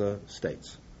business of the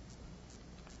states.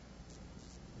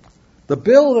 The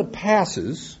bill that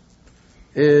passes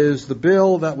is the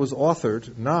bill that was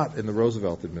authored not in the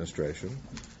Roosevelt administration,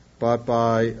 but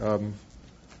by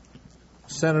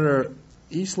Senator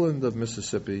Eastland of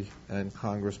Mississippi and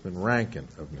Congressman Rankin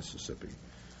of Mississippi,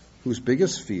 whose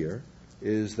biggest fear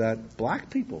is that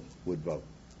black people would vote,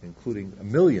 including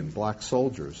 1 million black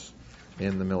soldiers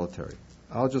in the military.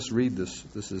 I'll just read this.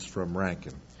 This is from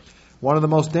Rankin. One of the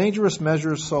most dangerous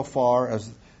measures so far, as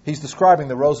he's describing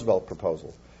the Roosevelt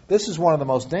proposal, this is one of the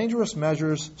most dangerous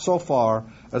measures so far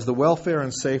as the welfare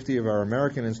and safety of our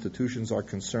American institutions are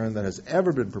concerned that has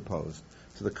ever been proposed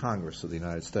to the Congress of the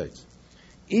United States.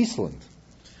 Eastland,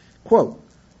 quote,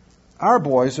 our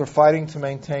boys are fighting to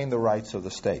maintain the rights of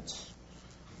the states.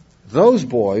 Those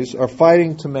boys are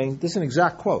fighting to maintain, this is an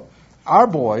exact quote, our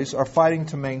boys are fighting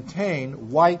to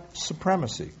maintain white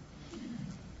supremacy.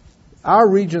 Our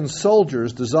region's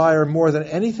soldiers desire more than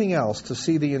anything else to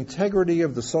see the integrity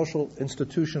of the social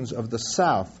institutions of the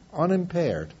South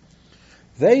unimpaired.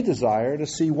 They desire to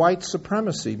see white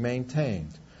supremacy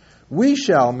maintained. We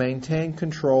shall maintain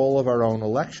control of our own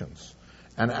elections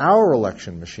and our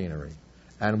election machinery,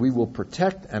 and we will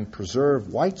protect and preserve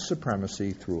white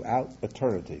supremacy throughout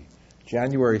eternity.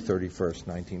 January 31st,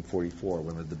 1944,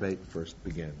 when the debate first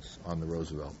begins on the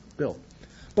Roosevelt bill.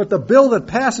 But the bill that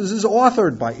passes is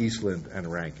authored by Eastland and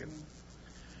Rankin.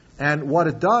 And what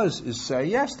it does is say,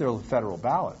 yes, there's a federal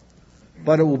ballot,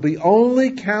 but it will be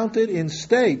only counted in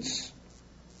states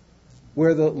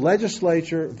where the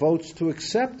legislature votes to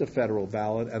accept the federal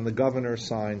ballot and the governor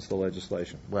signs the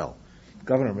legislation. Well, the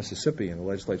governor of Mississippi and the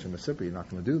legislature of Mississippi are not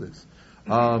going to do this.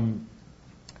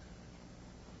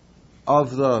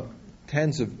 Of the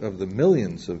tens of the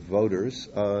millions of voters,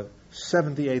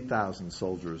 78,000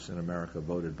 soldiers in America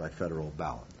voted by federal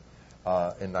ballot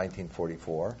in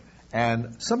 1944.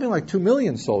 And something like 2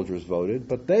 million soldiers voted,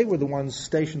 but they were the ones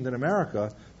stationed in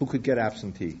America who could get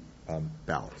absentee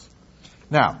ballots.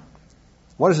 Now,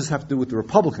 what does this have to do with the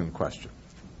Republican question?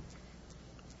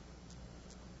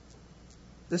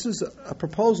 This is a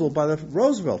proposal by the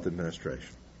Roosevelt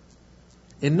administration.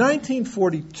 In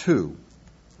 1942,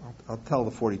 I'll tell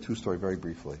the 42 story very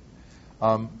briefly.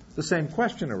 The same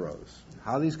question arose.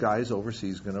 How are these guys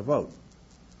overseas going to vote?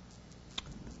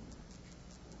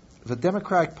 The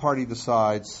Democratic Party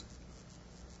decides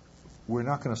we're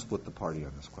not going to split the party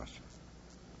on this question.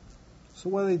 So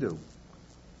what do?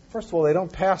 First of all, they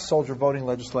don't pass soldier voting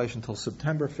legislation until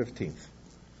September 15th.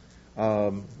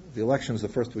 The election is the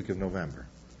first week of November.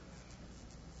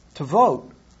 To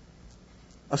vote,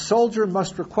 a soldier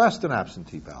must request an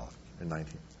absentee ballot in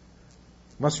 19.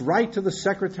 Must write to the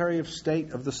Secretary of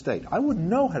State of the state. I wouldn't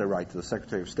know how to write to the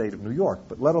Secretary of State of New York,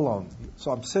 but let alone.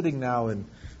 So I'm sitting now in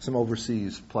some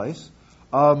overseas place.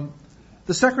 The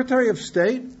Secretary of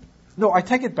State, no, I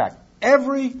take it back.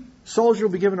 Every soldier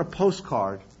will be given a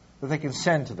postcard that they can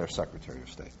send to their Secretary of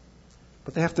State.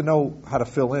 But they have to know how to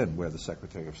fill in where the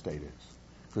Secretary of State is,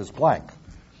 because it's blank.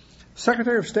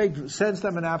 Secretary of State sends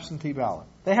them an absentee ballot.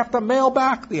 They have to mail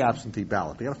back the absentee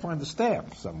ballot. They got to find the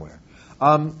stamp somewhere.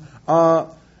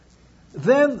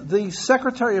 Then the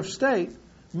Secretary of State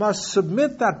must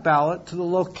submit that ballot to the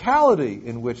locality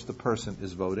in which the person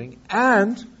is voting,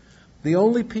 and the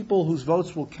only people whose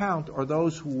votes will count are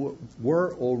those who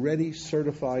were already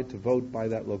certified to vote by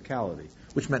that locality,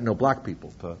 which meant no black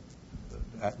people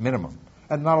at minimum,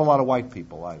 and not a lot of white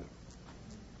people either.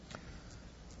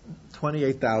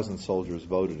 28,000 soldiers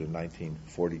voted in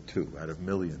 1942 out of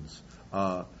millions.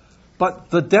 But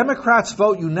the Democrats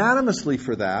vote unanimously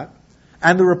for that,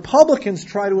 and the Republicans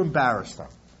try to embarrass them.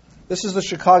 This is the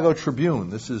Chicago Tribune.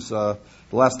 This is the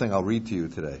last thing I'll read to you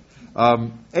today.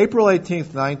 April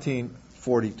 18th,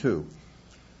 1942,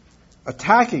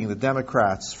 attacking the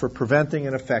Democrats for preventing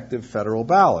an effective federal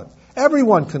ballot.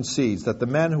 Everyone concedes that the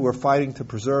men who are fighting to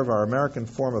preserve our American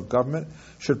form of government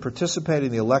should participate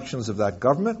in the elections of that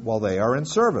government while they are in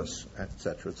service, et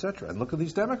cetera, et cetera. And look at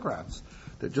these Democrats.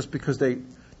 That just because they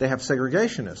have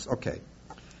segregationists. Okay.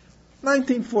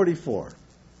 1944.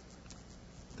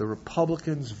 The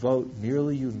Republicans vote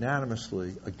nearly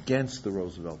unanimously against the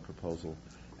Roosevelt proposal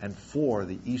and for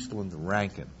the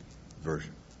Eastland-Rankin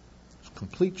version. It's a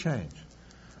complete change.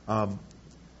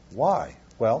 Why?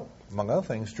 Well, among other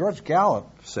things, George Gallup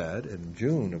said in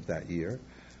June of that year,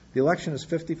 the election is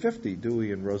 50-50,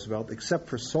 Dewey and Roosevelt, except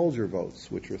for soldier votes,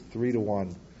 which are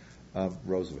 3-1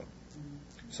 Roosevelt.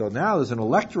 So now there's an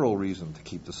electoral reason to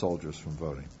keep the soldiers from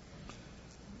voting.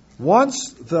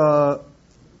 Once the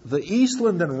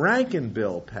Eastland and Rankin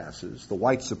bill passes, the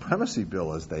white supremacy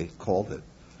bill as they called it,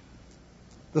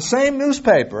 the same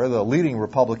newspaper, the leading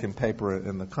Republican paper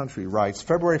in the country, writes,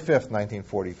 February 5th,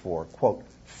 1944, quote,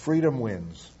 freedom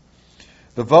wins.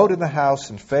 The vote in the House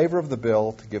in favor of the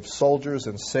bill to give soldiers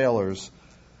and sailors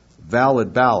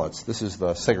valid ballots, this is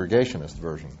the segregationist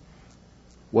version,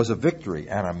 was a victory,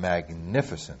 and a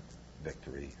magnificent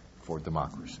victory for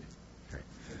democracy. Okay.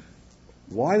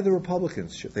 Why do the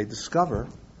Republicans? They discover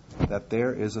that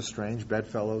there is a strange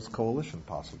bedfellows coalition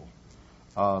possible.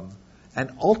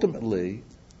 And ultimately,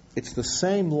 it's the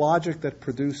same logic that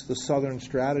produced the Southern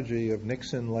strategy of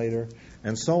Nixon later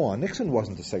and so on. Nixon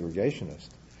wasn't a segregationist,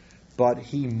 but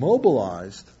he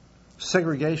mobilized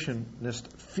segregationist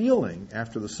feeling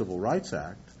after the Civil Rights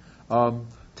Act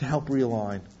to help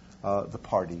realign the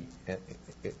party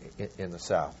in the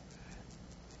South.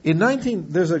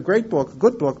 There's a great book,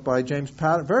 good book by James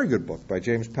Patterson, very good book by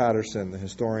James Patterson, the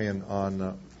historian,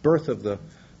 on birth of the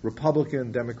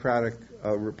Republican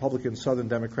Southern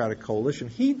Democratic Coalition.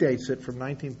 He dates it from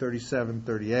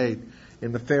 1937-38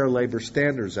 in the Fair Labor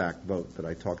Standards Act vote that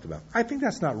I talked about. I think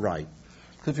that's not right.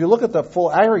 Because if you look at the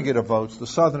full aggregate of votes, the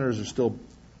Southerners are still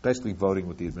basically voting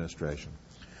with the administration.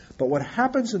 But what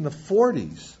happens in the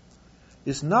 40s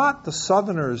is not the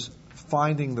Southerners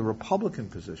finding the Republican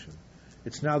position.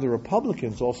 It's now the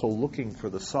Republicans also looking for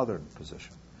the Southern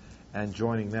position and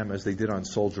joining them as they did on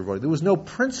soldier voting. There was no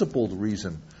principled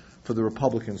reason for the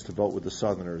Republicans to vote with the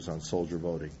Southerners on soldier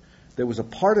voting. There was a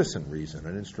partisan reason,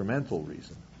 an instrumental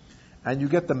reason. And you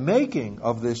get the making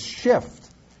of this shift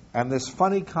and this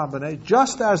funny combination,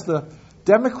 just as the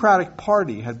Democratic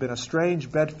Party had been a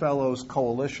strange bedfellows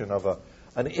coalition of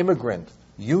an immigrant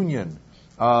union,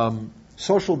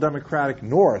 social democratic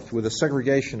North with a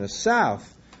segregationist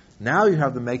South. Now you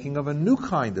have the making of a new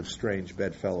kind of strange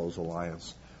bedfellows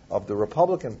alliance of the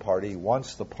Republican Party,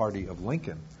 once the party of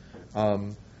Lincoln,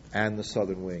 and the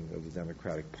southern wing of the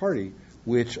Democratic Party,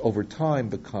 which over time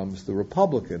becomes the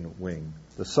Republican wing,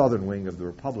 the southern wing of the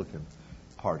Republican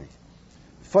Party.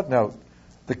 Footnote,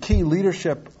 the key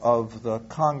leadership of the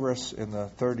Congress in the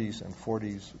 30s and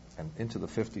 40s and into the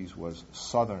 50s was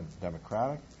Southern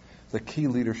Democratic. The key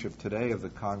leadership today of the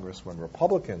Congress, when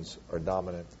Republicans are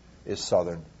dominant, is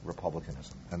Southern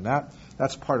Republicanism. And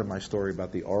that's part of my story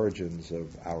about the origins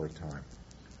of our time.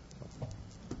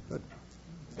 Good.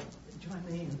 Join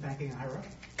me in thanking Ira.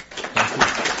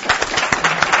 Thank you.